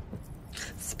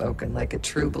 Spoken like a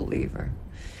true believer.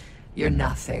 You're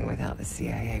nothing without the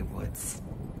CIA, Woods.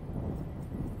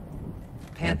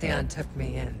 Pantheon took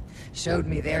me in, showed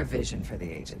me their vision for the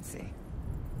agency.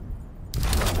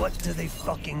 What do they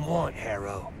fucking want,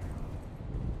 Harrow?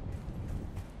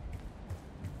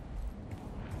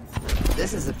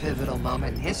 This is a pivotal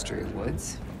moment in history,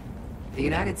 Woods. The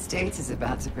United States is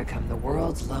about to become the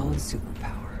world's lone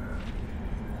superpower.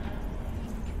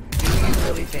 Do you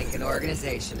really think an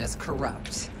organization as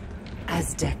corrupt,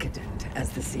 as decadent as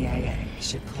the CIA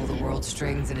should pull the world's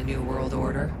strings in a new world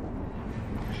order?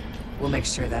 We'll make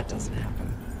sure that doesn't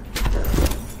happen.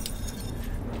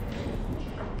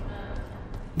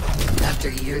 After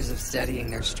years of studying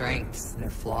their strengths and their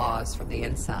flaws from the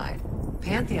inside,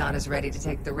 Pantheon is ready to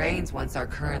take the reins once our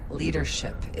current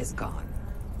leadership is gone.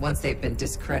 Once they've been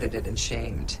discredited and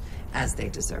shamed, as they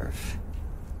deserve.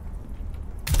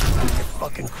 You're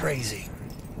fucking crazy.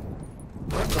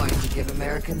 We're going to give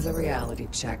Americans a reality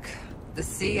check. The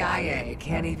CIA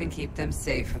can't even keep them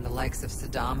safe from the likes of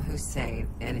Saddam Hussein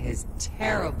and his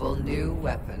terrible new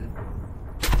weapon.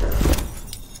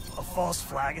 A false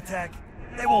flag attack?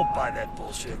 They won't buy that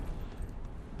bullshit.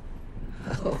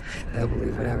 Oh, they'll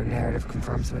believe whatever narrative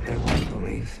confirms what they want to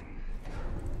believe.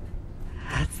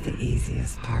 That's the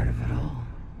easiest part of it all.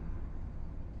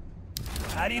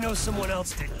 How do you know someone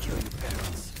else didn't kill your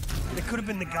parents? They could have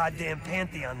been the goddamn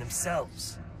Pantheon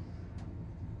themselves.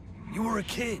 You were a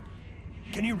kid.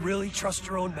 Can you really trust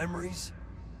your own memories?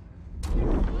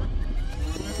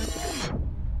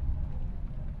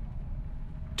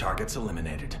 Target's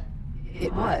eliminated.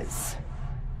 It was.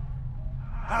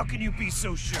 How can you be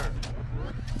so sure?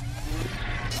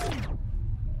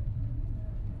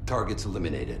 Target's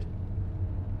eliminated.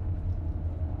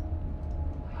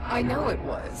 I know it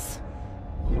was.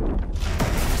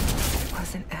 It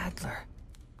wasn't Adler.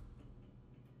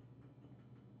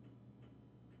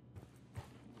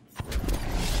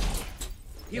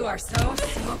 You are so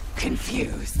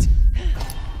confused.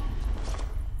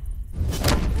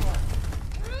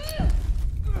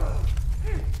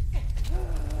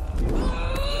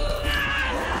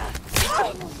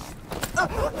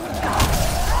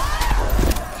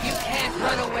 You can't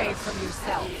run away from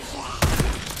yourself.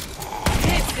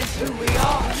 This is who we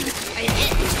are.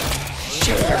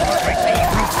 Shut your heart rate to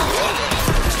the roof.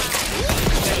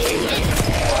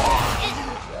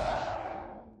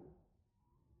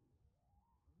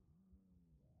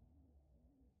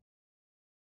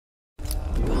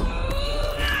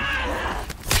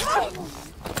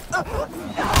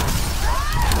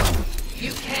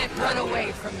 You can't run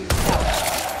away from yourself.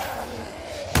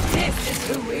 This is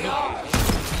who we are.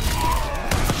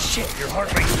 Shit, your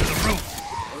heart rate's through the roof.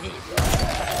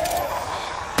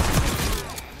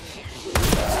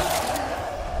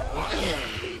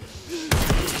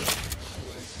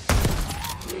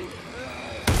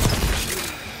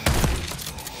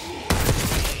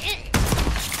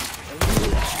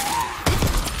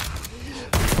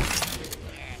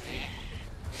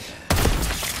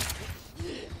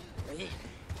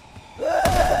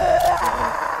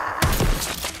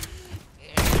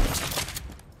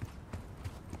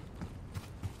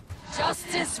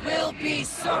 Justice will be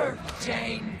served,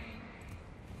 Jane.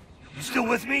 You still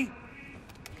with me?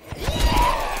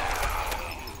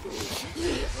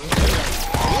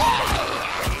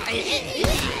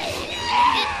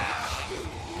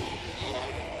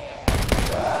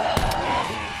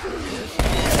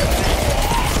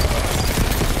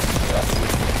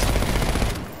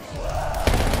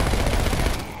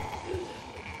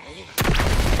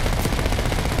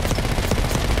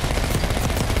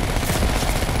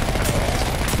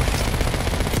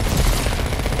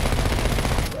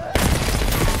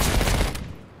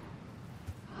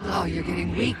 Oh, you're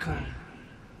getting weaker.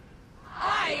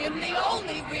 I am the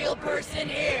only real person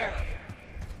here.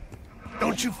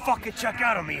 Don't you fucking check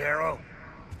out on me, Harrow.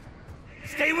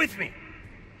 Stay with me.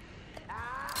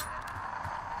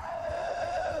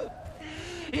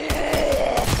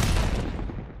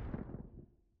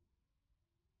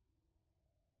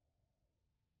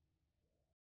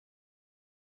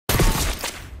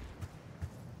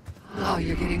 Oh,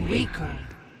 you're getting weaker.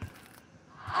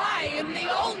 I am the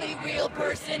only real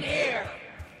person here.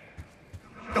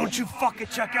 Don't you fucking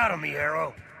check out on me,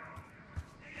 Harrow.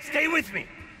 Stay with me.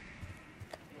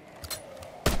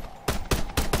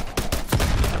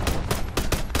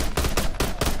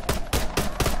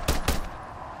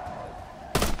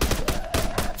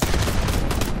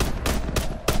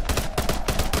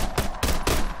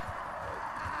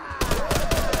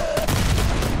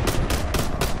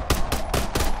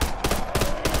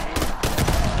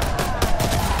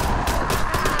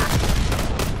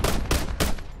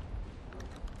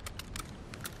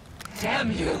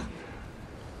 Damn you!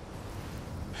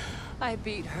 I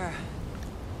beat her.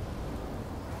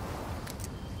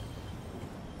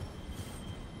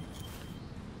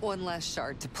 One last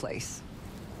shard to place.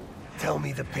 Tell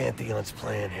me the Pantheon's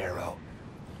plan, Harrow.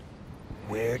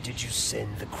 Where did you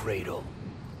send the cradle?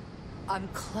 I'm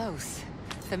close.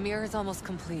 The mirror's almost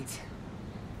complete.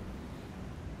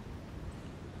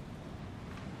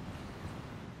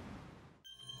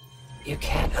 You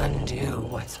can't undo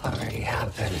what's already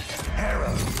happened.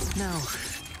 Harrow! No.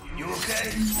 You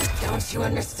okay? Don't you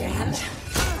understand?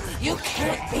 You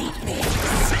can't beat me.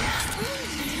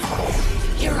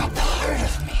 You're a part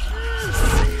of me.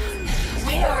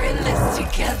 We are in this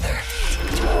together.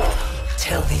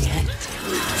 Till the end.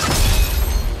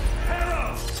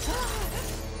 Harrow!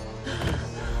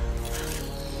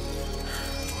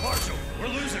 Marshall, we're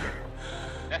losing her.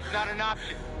 That's not an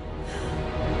option.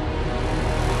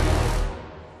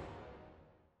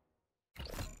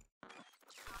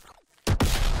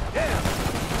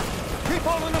 Keep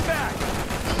holding them back!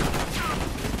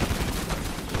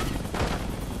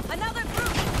 Another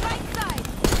group, right side.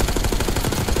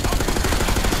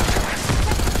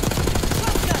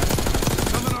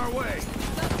 Coming our way.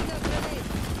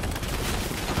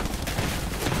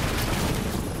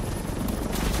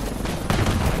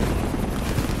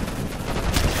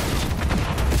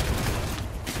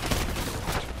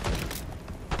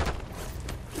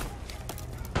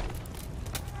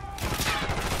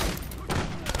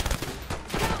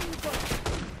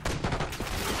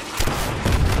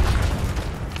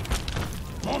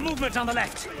 movement on the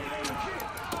left.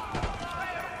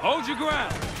 Hold your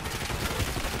ground.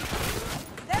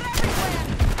 They're everywhere!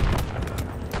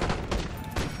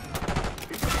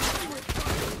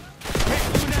 Hey,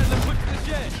 you and Adler, put to the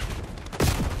shed.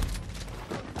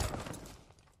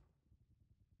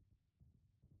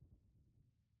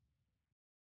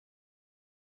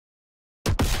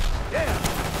 Yeah!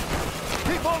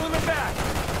 Keep holding them back!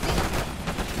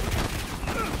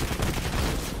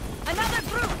 Another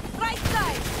group! Right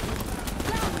side!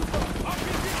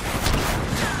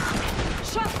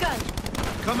 Shotgun!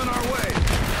 Coming our way!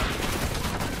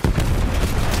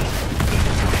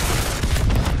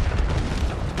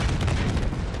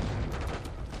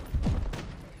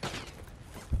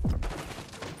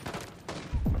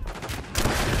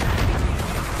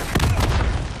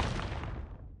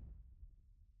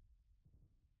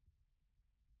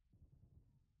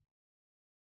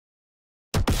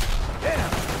 Yeah!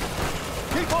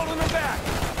 Keep holding them back!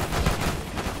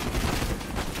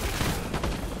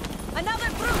 Another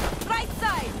group! Right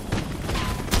side!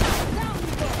 Down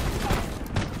you go!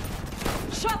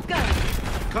 Shotgun!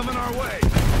 Coming our way!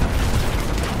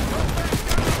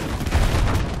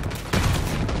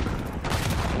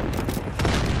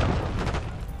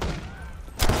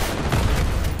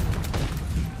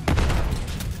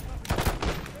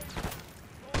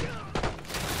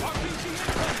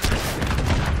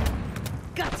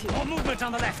 Got you. More movement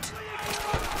on the left.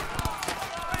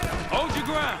 Hold your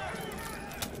ground.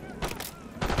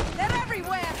 They're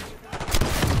everywhere!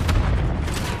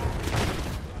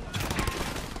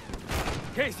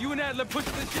 Case, you and Adler, push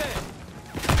to the shed.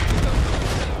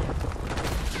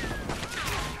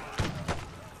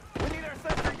 We need our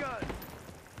sentry gun!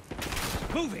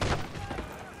 Moving.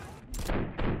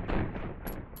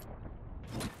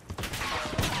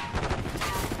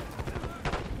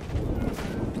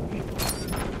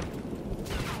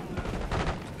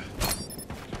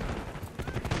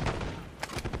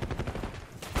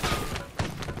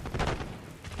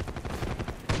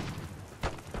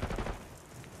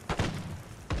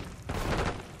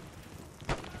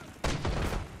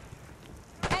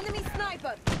 Enemy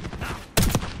sniper!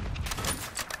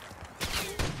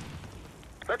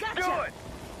 Let's Gotcha. do it!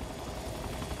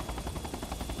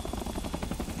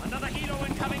 Another helo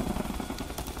incoming.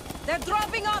 They're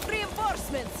dropping off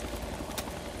reinforcements!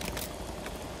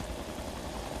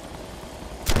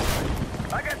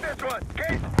 I got this one!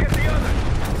 Case, get the other!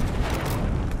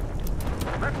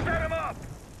 Let's set him up!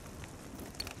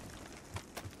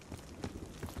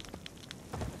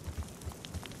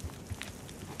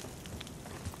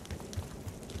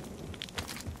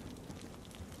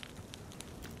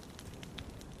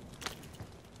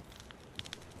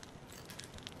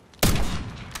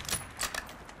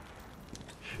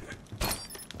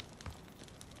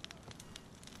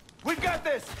 We've got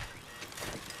this!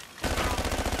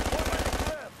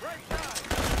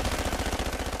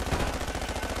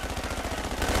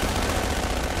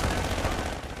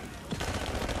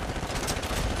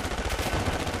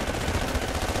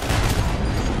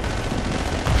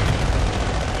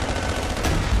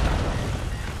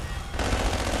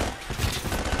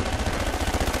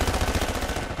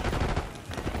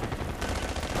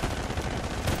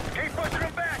 Keep pushing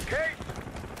them back, Case!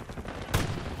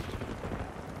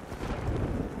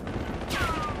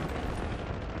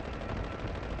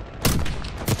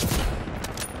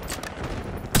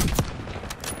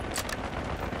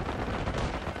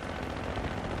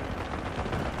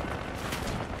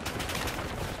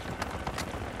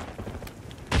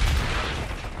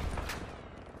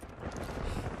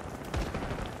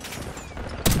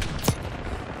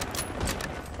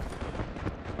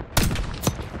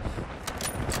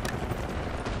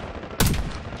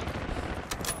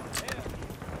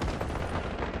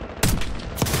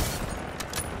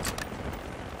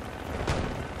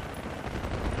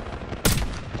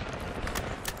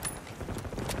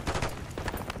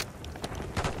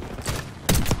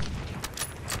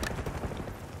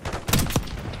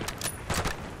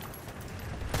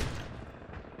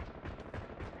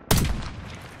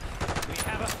 We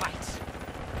have a fight.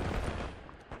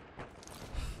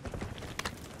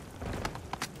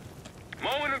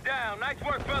 Mowing them down. Nice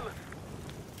work, fellas.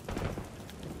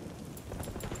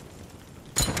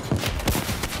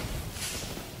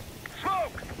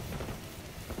 Smoke!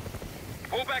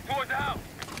 Pull back towards the house.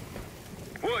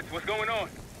 Woods, what's going on?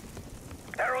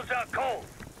 Arrow's out cold.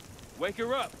 Wake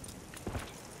her up.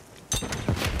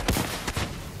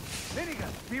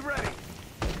 Minigun, be ready.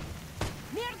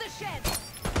 Near the shed!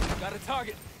 Got a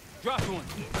target. Drop one.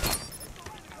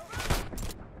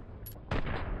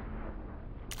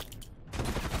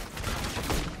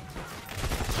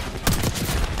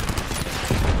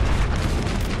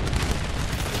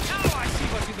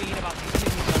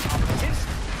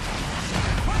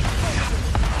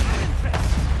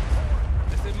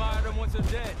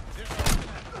 Targets are dead.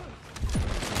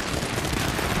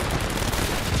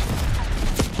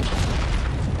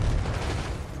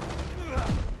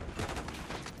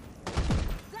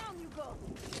 Down you go.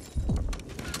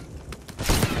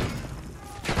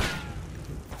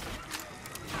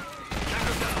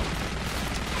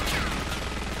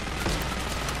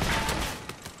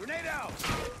 Grenade out!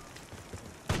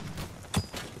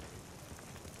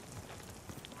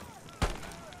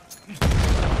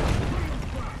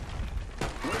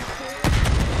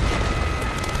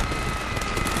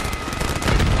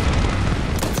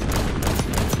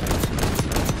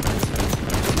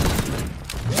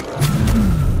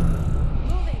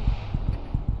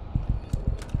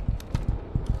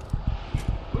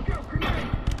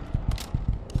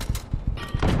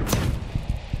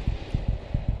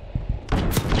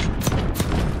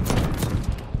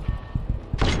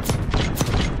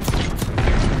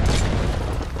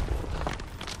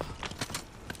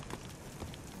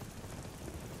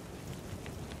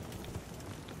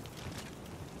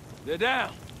 They're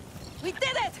down. We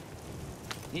did it!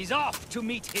 He's off to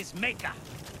meet his maker.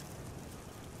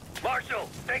 Marshal,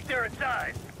 think they're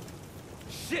inside.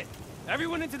 Shit!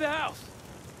 Everyone into the house.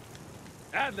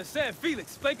 Adler said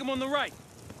Felix, flank him on the right.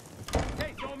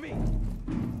 Tate's on me.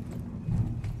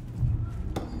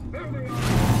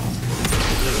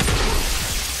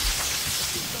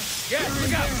 Gas,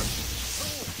 look out!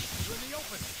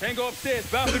 Can't go upstairs,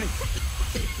 balcony.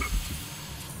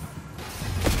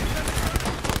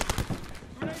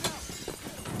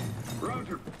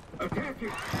 Roger.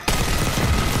 Attacking.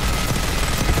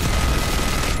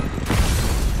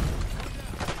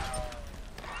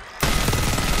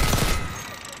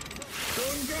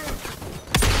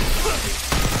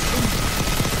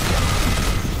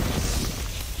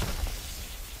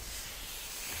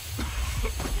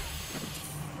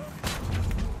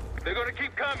 They're gonna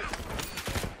keep coming.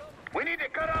 We need to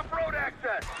cut off road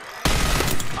access.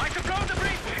 I can blow the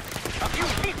breach. A few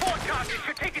C4 targets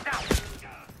should take it down.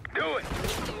 Do it.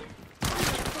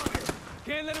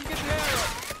 Can't let him get the arrow.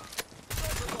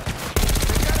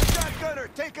 They got a shotgunner!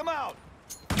 Take him out!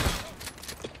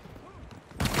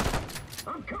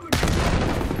 I'm coming.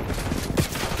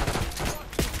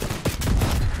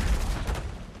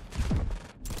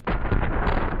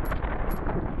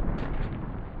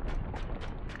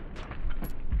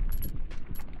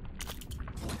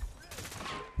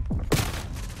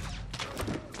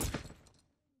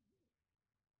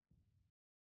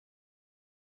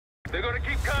 They're gonna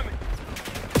keep coming.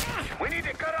 We need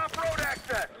to cut off road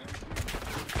access.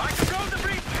 I can blow the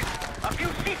breach. A few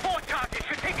C4 targets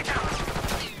should take it down.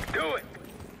 Do it.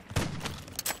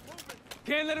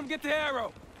 Can't let him get the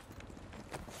arrow.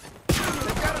 They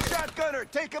got a shotgunner!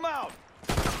 Take him out!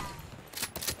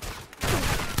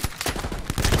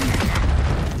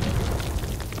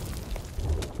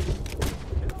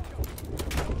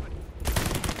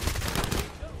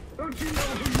 Don't you know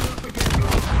who you're up against?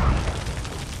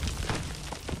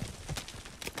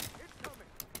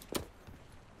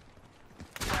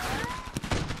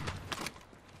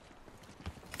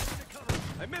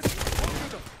 I missed him. Walk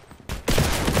with him.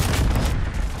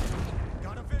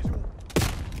 Got a visual.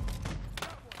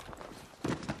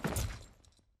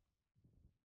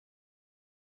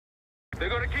 They're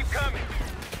gonna keep coming.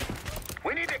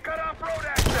 We need to cut off road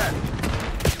access.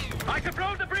 I can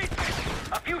blow the breach.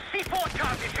 A few C4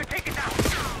 targets should take it down.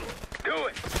 Do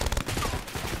it.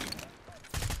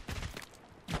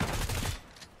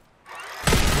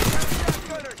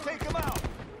 Shotgunner! Take him out!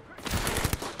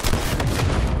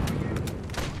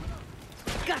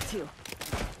 Got you.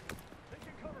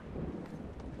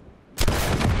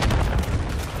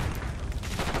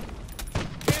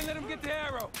 Can't let him get the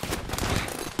arrow.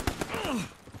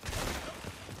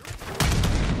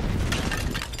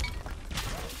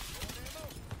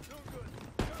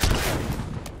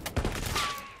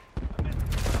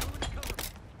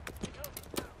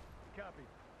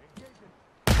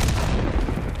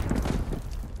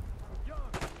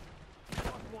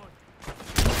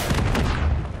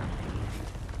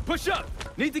 Push up!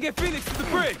 Need to get Felix to the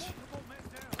bridge!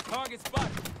 Target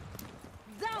spotted.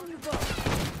 Down you go.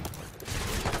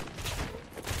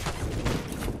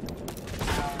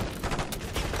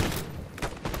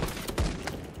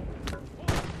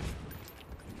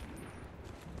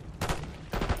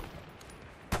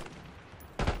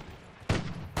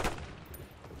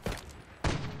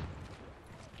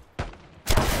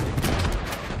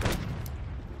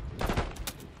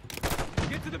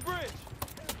 Get to the bridge!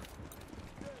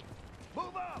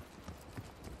 Move up!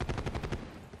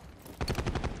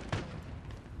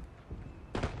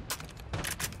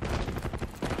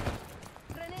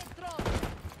 Grenade thrown.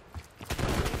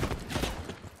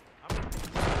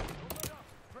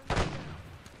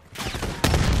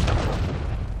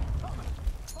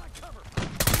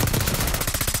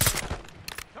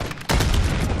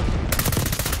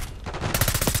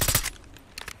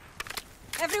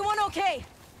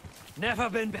 Never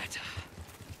been better.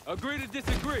 Agree to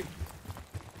disagree.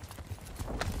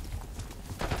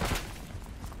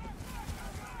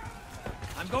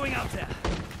 I'm going out there.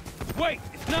 Wait,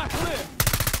 it's not clear.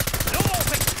 No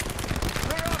open.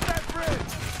 Clear off that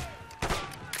bridge.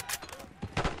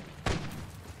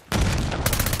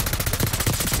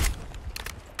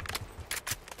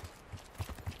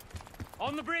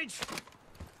 On the bridge.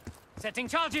 Setting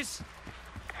charges.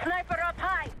 Sniper up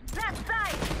high. Left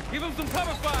side. Give him some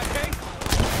cover fire, Kate.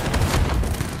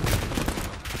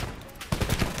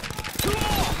 Two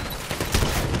more.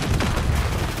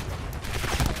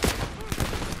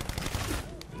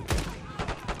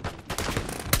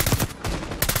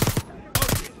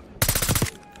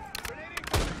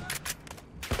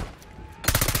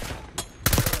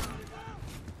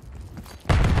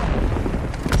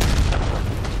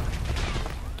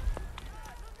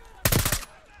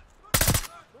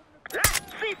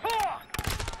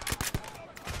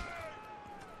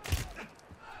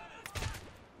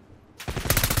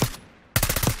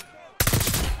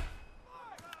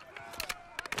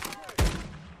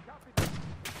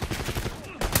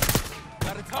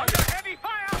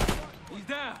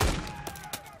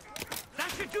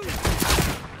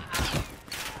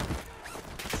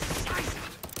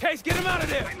 Case, get him out of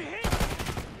there!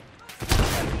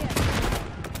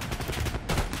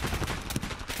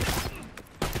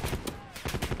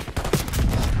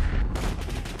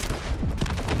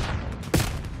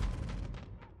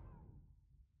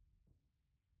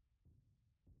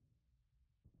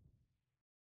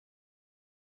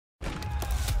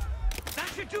 That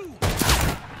should do!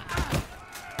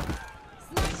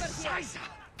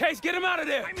 Case, get him out of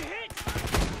there! I'm hit!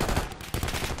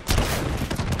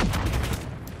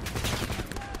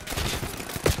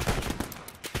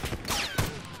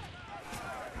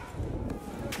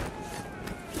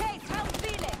 Case, help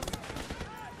Felix!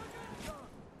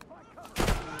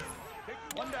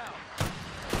 One down.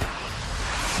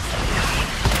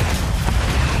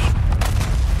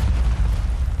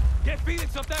 Get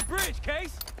Felix up that bridge,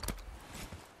 Case!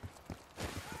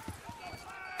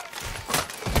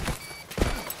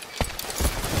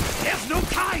 There's no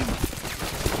time!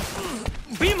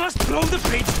 We must blow the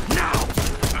bridge now!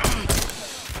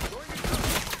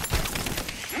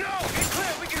 No! Get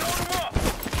clear! We can load them up!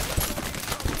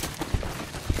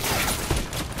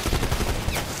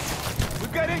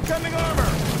 We've got incoming armor!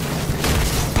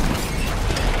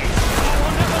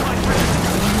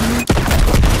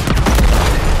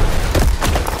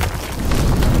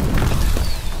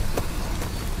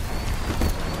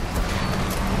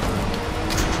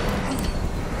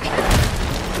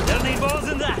 There'll need balls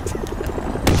in that!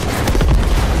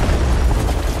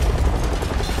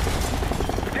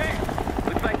 Okay,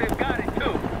 looks like they've got it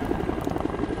too.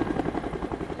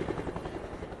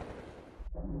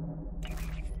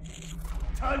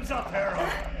 Time's up, Harold.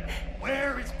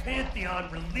 Where is Pantheon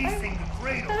releasing the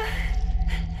cradle?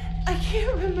 I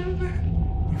can't remember.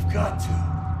 You've got to.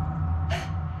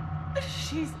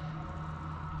 She's...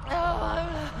 Oh,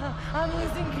 I'm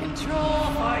losing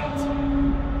control. Fight!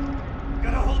 You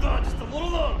gotta hold on just a little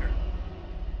longer.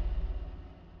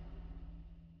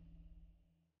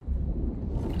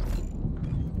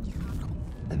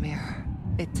 The mirror.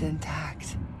 It's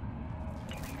intact.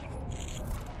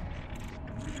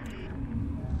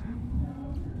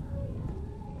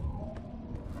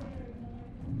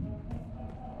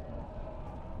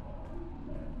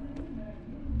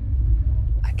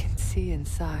 I can see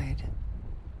inside.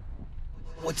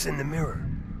 What's in the mirror?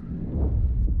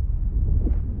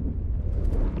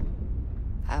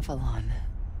 Avalon.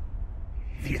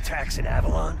 The attacks in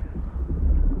Avalon?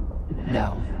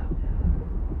 No.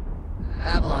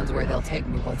 Avalon's where they'll take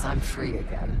me once I'm free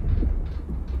again.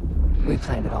 We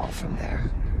planned it all from there.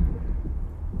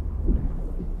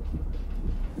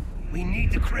 We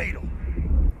need the cradle.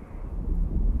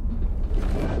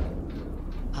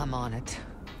 I'm on it.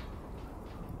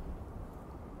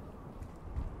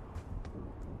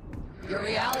 Your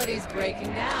reality's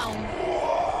breaking down.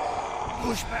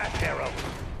 Push back, Harold.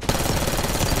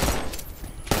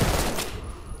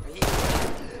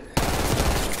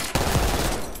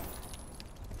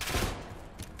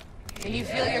 Can you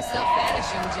feel yourself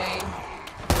vanishing, Jane?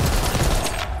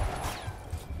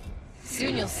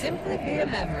 Soon you'll simply be a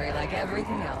memory like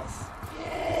everything else.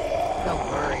 Don't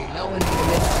worry, no one's gonna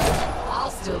miss you. I'll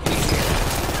still be here.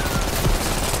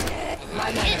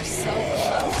 My men are so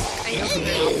close. You'll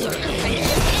be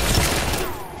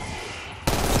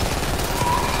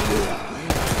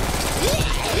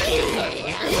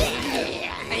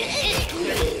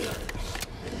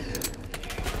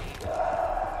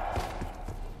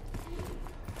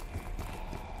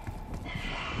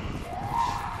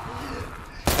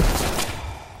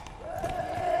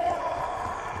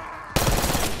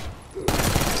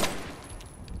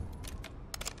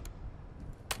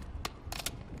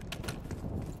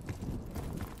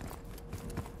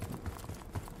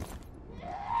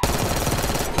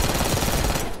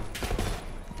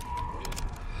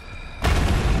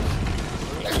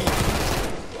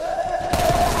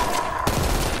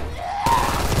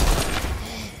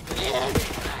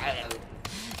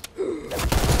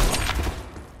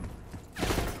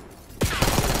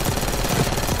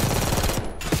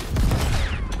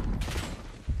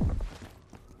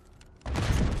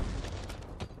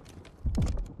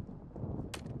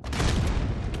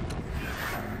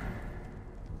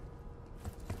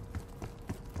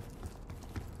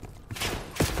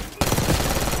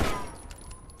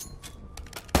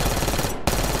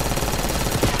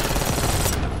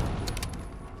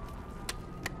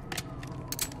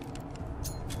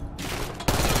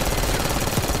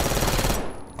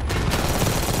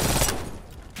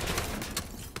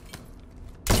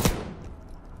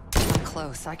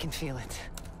close. I can feel it.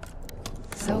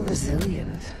 So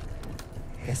resilient.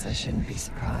 Guess I shouldn't be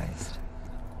surprised.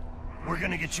 We're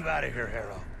gonna get you out of here,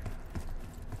 Harrow.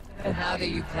 And how do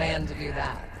you plan to do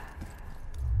that?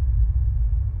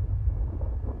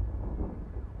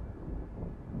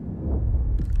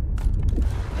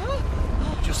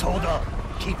 Just hold on.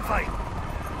 Keep fighting.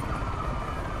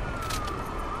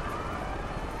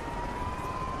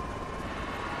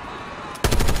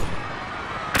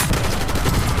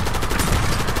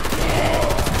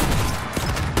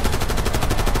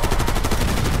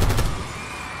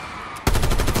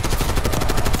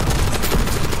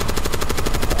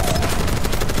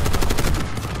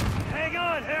 Hang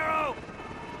on, Harrow!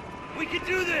 We can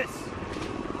do this!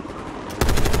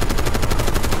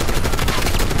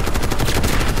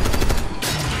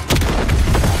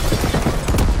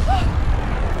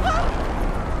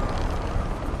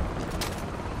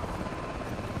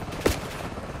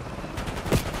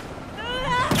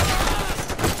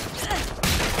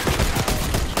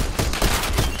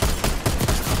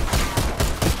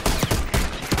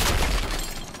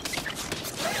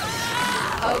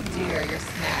 Oh dear, you're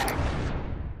snagged.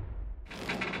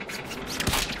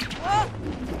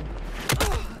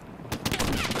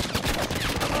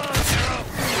 Come on, Harrow!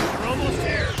 We're almost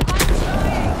here!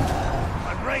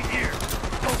 I'm right here!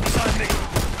 Focus on me!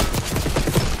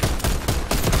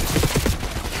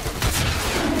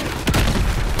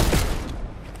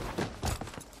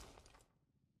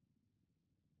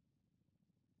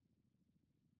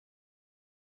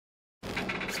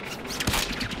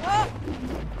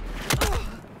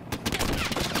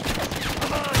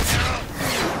 Come on, Harrow!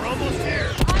 We're almost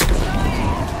here!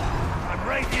 I'm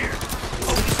right here!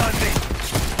 Focus on me!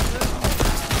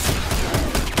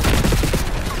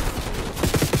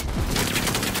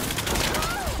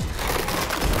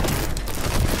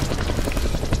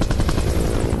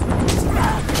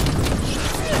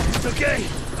 It's okay!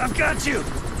 I've got you!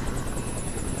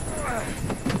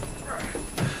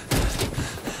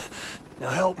 Now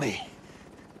help me.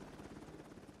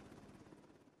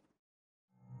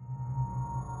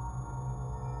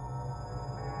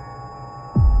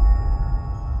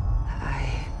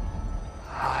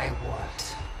 I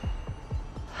what?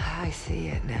 I see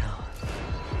it now.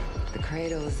 The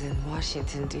cradle's in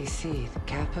Washington, D.C., the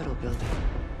Capitol building.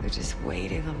 They're just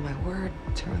waiting on my word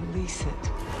to release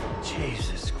it.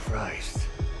 Jesus Christ.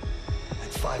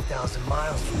 That's 5,000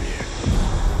 miles from here.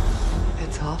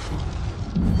 It's awful.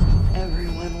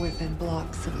 Everyone within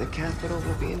blocks of the Capitol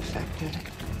will be infected.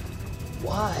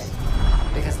 Why?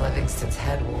 Because Livingston's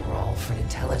head will roll for an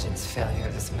intelligence failure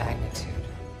of this magnitude.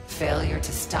 Failure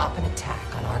to stop an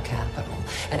attack on our capital.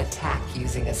 An attack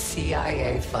using a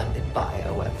CIA-funded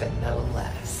bioweapon, no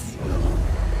less.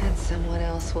 And someone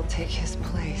else will take his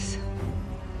place.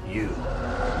 You.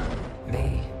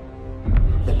 Me.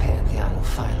 The Pantheon will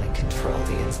finally control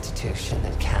the institution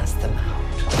that cast them out.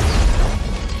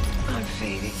 I'm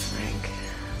fading, Frank.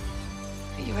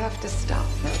 You have to stop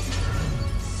this.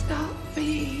 Stop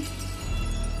me.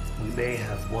 We may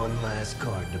have one last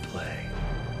card to play.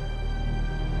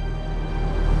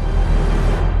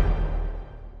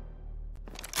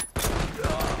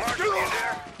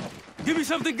 Give me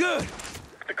something good!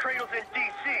 The cradle's in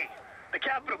D.C., the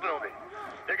Capitol building.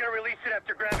 They're gonna release it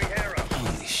after grabbing Harrow.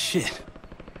 Holy shit.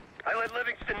 I let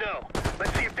Livingston know.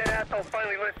 Let's see if that asshole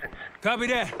finally listens. Copy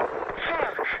that.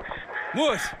 Fuck!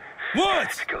 Woods!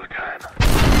 Woods! It's go time.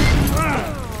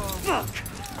 Fuck!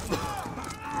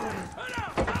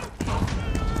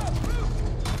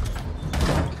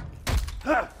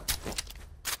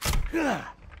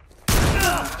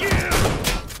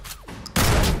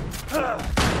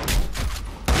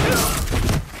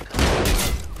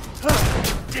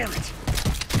 Damn it!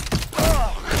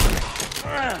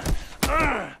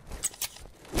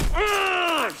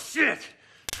 Shit!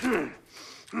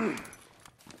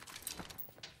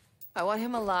 I want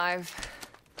him alive.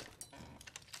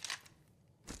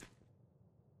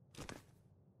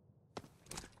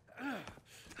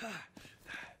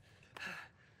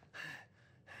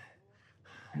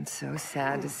 It's so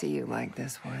sad to see you like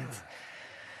this, Woods.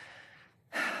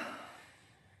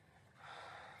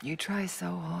 You try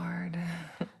so hard.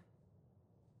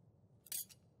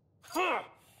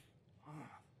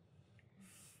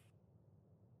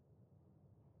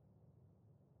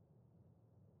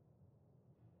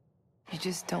 You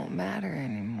just don't matter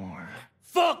anymore.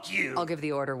 Fuck you! I'll give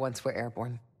the order once we're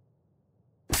airborne.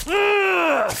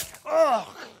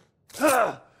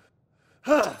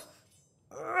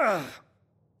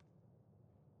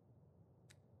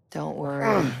 Don't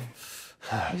worry.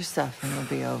 Your suffering will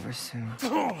be over soon.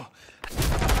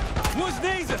 What's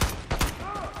Daisy?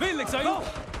 Felix, are you?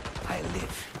 I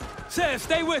live. Says,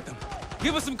 stay with them.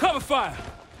 Give us some cover fire.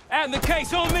 Add the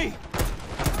case on me.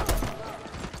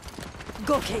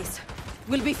 Go, Case.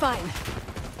 We'll be fine.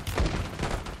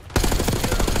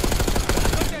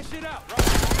 Cut that shit out, right?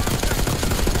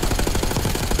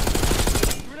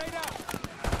 Grenade out.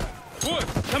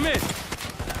 Woods, come in.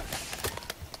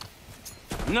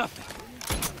 Nothing.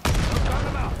 Knock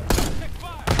him out. Take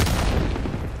fire.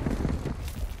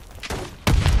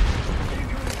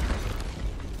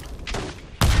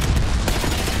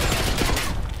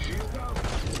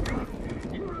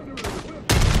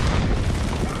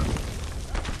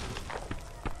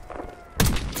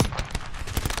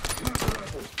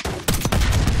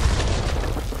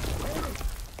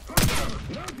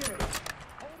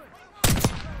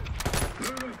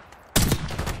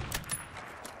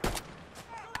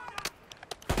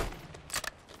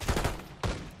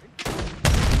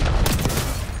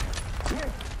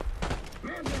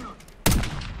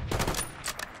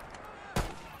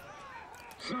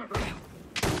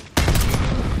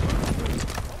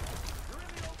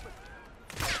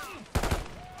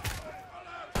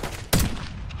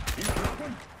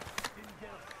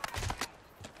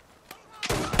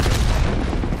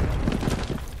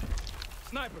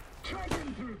 Sniper.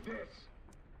 Chugging through this.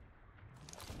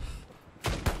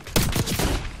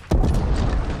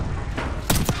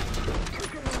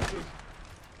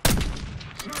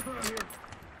 Sniper out here.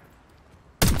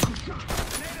 I'm shot.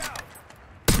 Grenade out.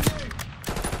 Grenade.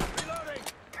 Reloading.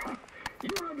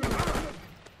 You're under arrest.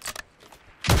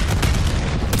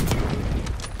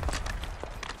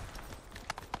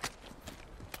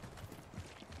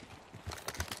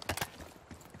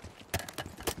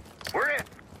 We're in.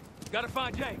 Gotta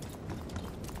find James.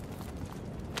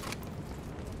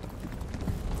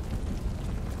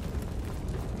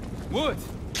 Woods.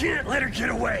 Can't let her get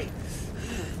away.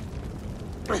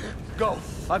 Go.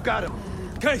 I've got him.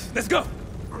 Case, let's go.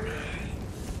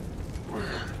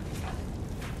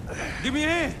 Give me a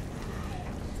hand.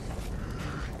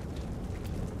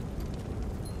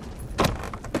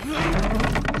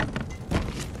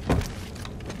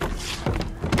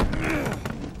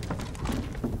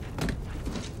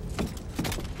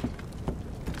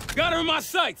 Got her in my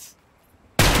sights.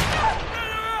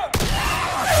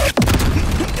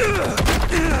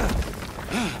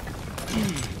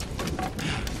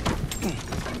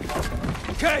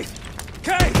 Case!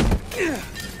 Case!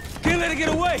 Can't let her get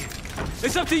away!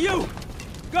 It's up to you!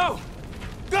 Go!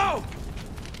 Go!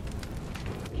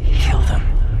 Kill them.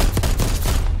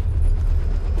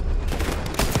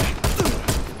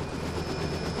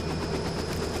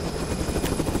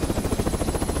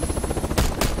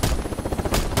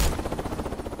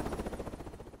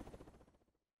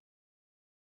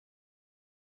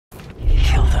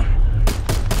 Kill them.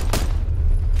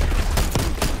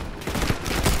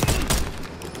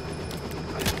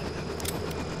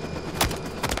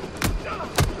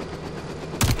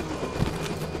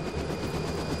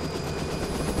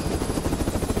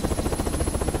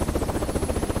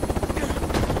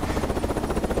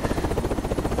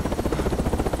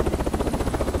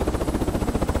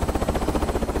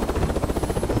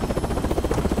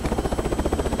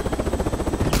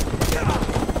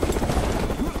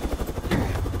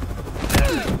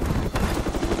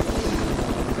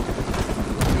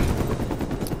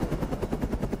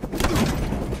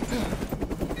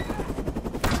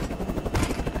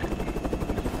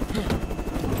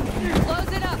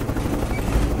 Close it up!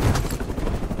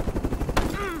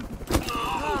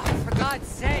 Oh, for God's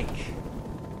sake!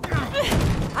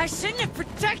 I shouldn't have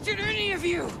protected any of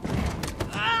you!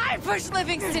 I pushed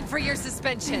Livingston for your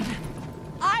suspension!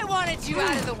 I wanted you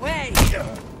out of the way!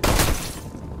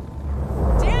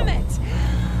 Damn it!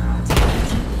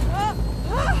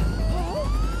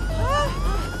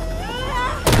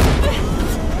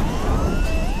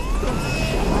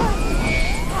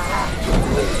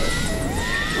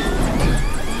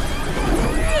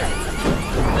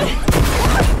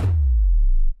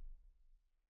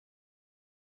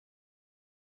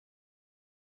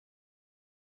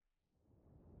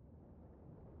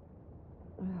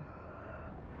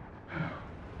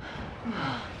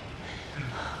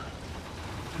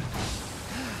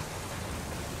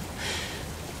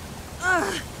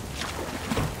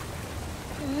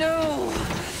 No!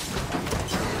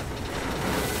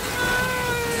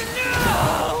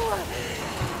 No!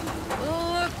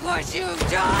 Look what you've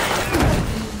done!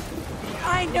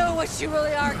 I know what you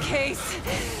really are, Case.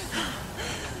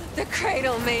 The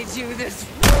Cradle made you this.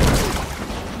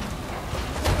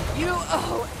 You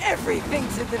owe everything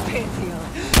to the Pantheon.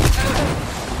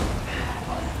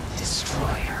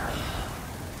 Destroy her.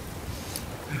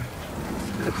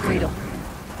 The Cradle.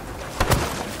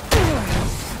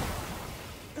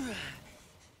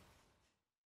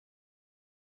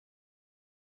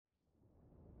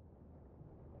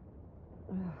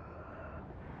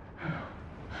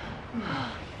 No!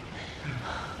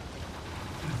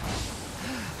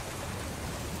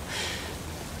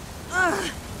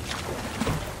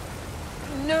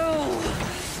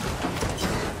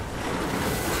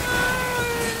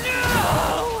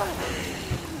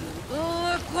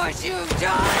 Look what you've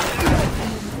done!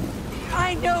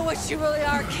 I know what you really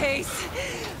are, Case.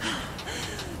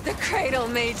 The Cradle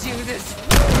made you this.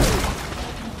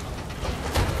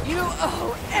 You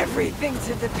owe everything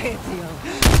to the Pantheon.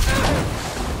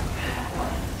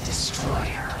 Destroy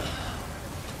her.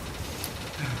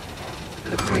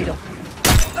 The Cradle.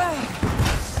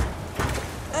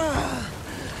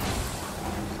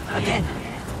 Again.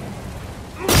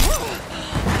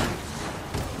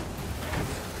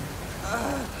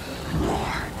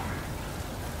 More.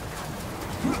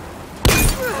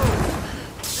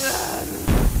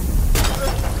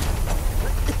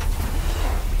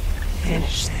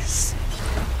 Finish this.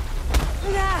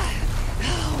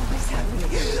 What's happening?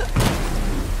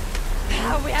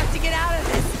 We have to get out of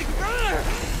this.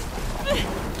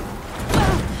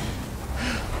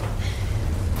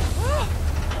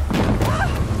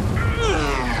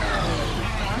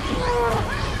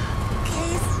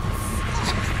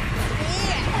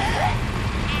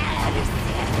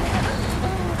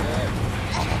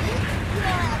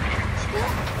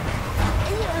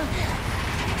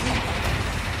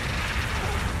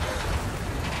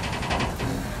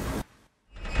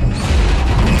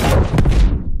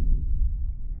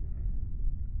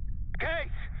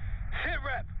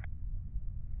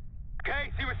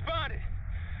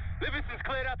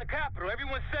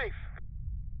 Everyone's safe.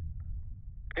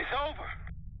 It's over.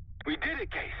 We did it,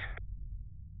 Case.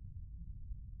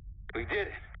 We did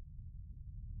it.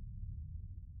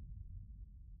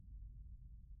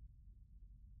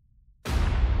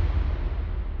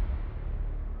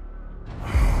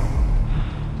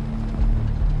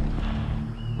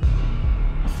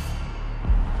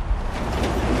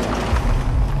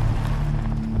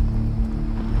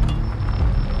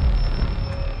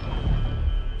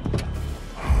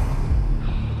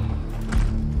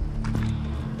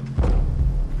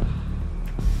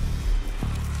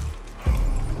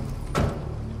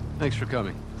 Thanks for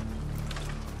coming.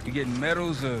 You getting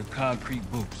medals or concrete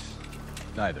boots?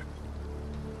 Neither.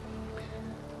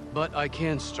 But I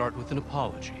can start with an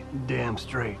apology. Damn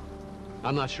straight.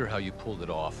 I'm not sure how you pulled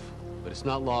it off, but it's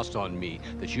not lost on me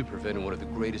that you prevented one of the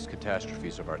greatest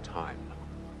catastrophes of our time.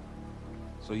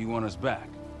 So you want us back?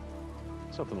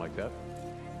 Something like that.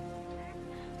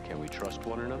 Can we trust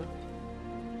one another?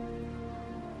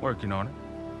 Working on it.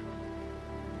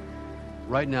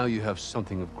 Right now you have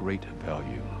something of great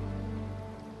value.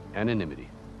 Anonymity.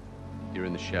 You're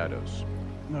in the shadows.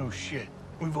 No shit.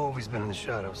 We've always been in the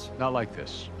shadows. Not like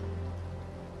this.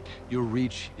 Your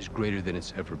reach is greater than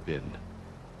it's ever been.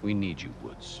 We need you,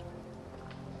 Woods.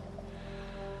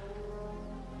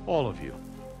 All of you.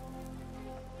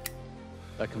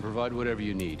 I can provide whatever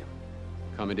you need.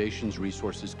 Accommodations,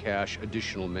 resources, cash,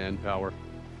 additional manpower.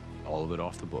 All of it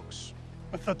off the books.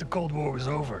 I thought the Cold War was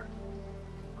over.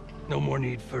 No more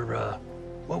need for,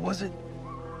 what was it?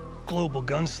 Global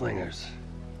gunslingers.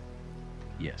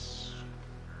 Yes.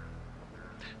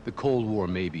 The Cold War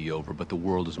may be over, but the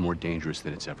world is more dangerous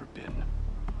than it's ever been.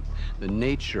 The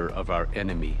nature of our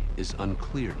enemy is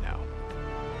unclear now.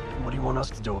 What do you want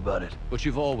us to do about it? What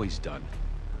you've always done.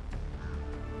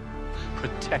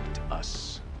 Protect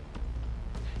us.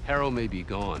 Harrow may be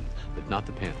gone, but not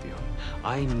the Pantheon.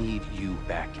 I need you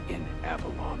back in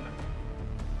Avalon.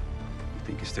 You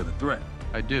think it's still a threat?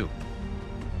 I do.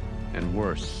 And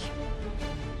worse.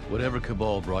 Whatever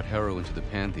cabal brought Harrow into the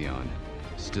Pantheon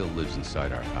still lives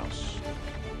inside our house.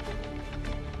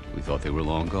 We thought they were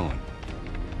long gone.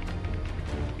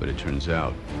 But it turns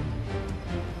out,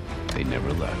 they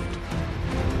never left.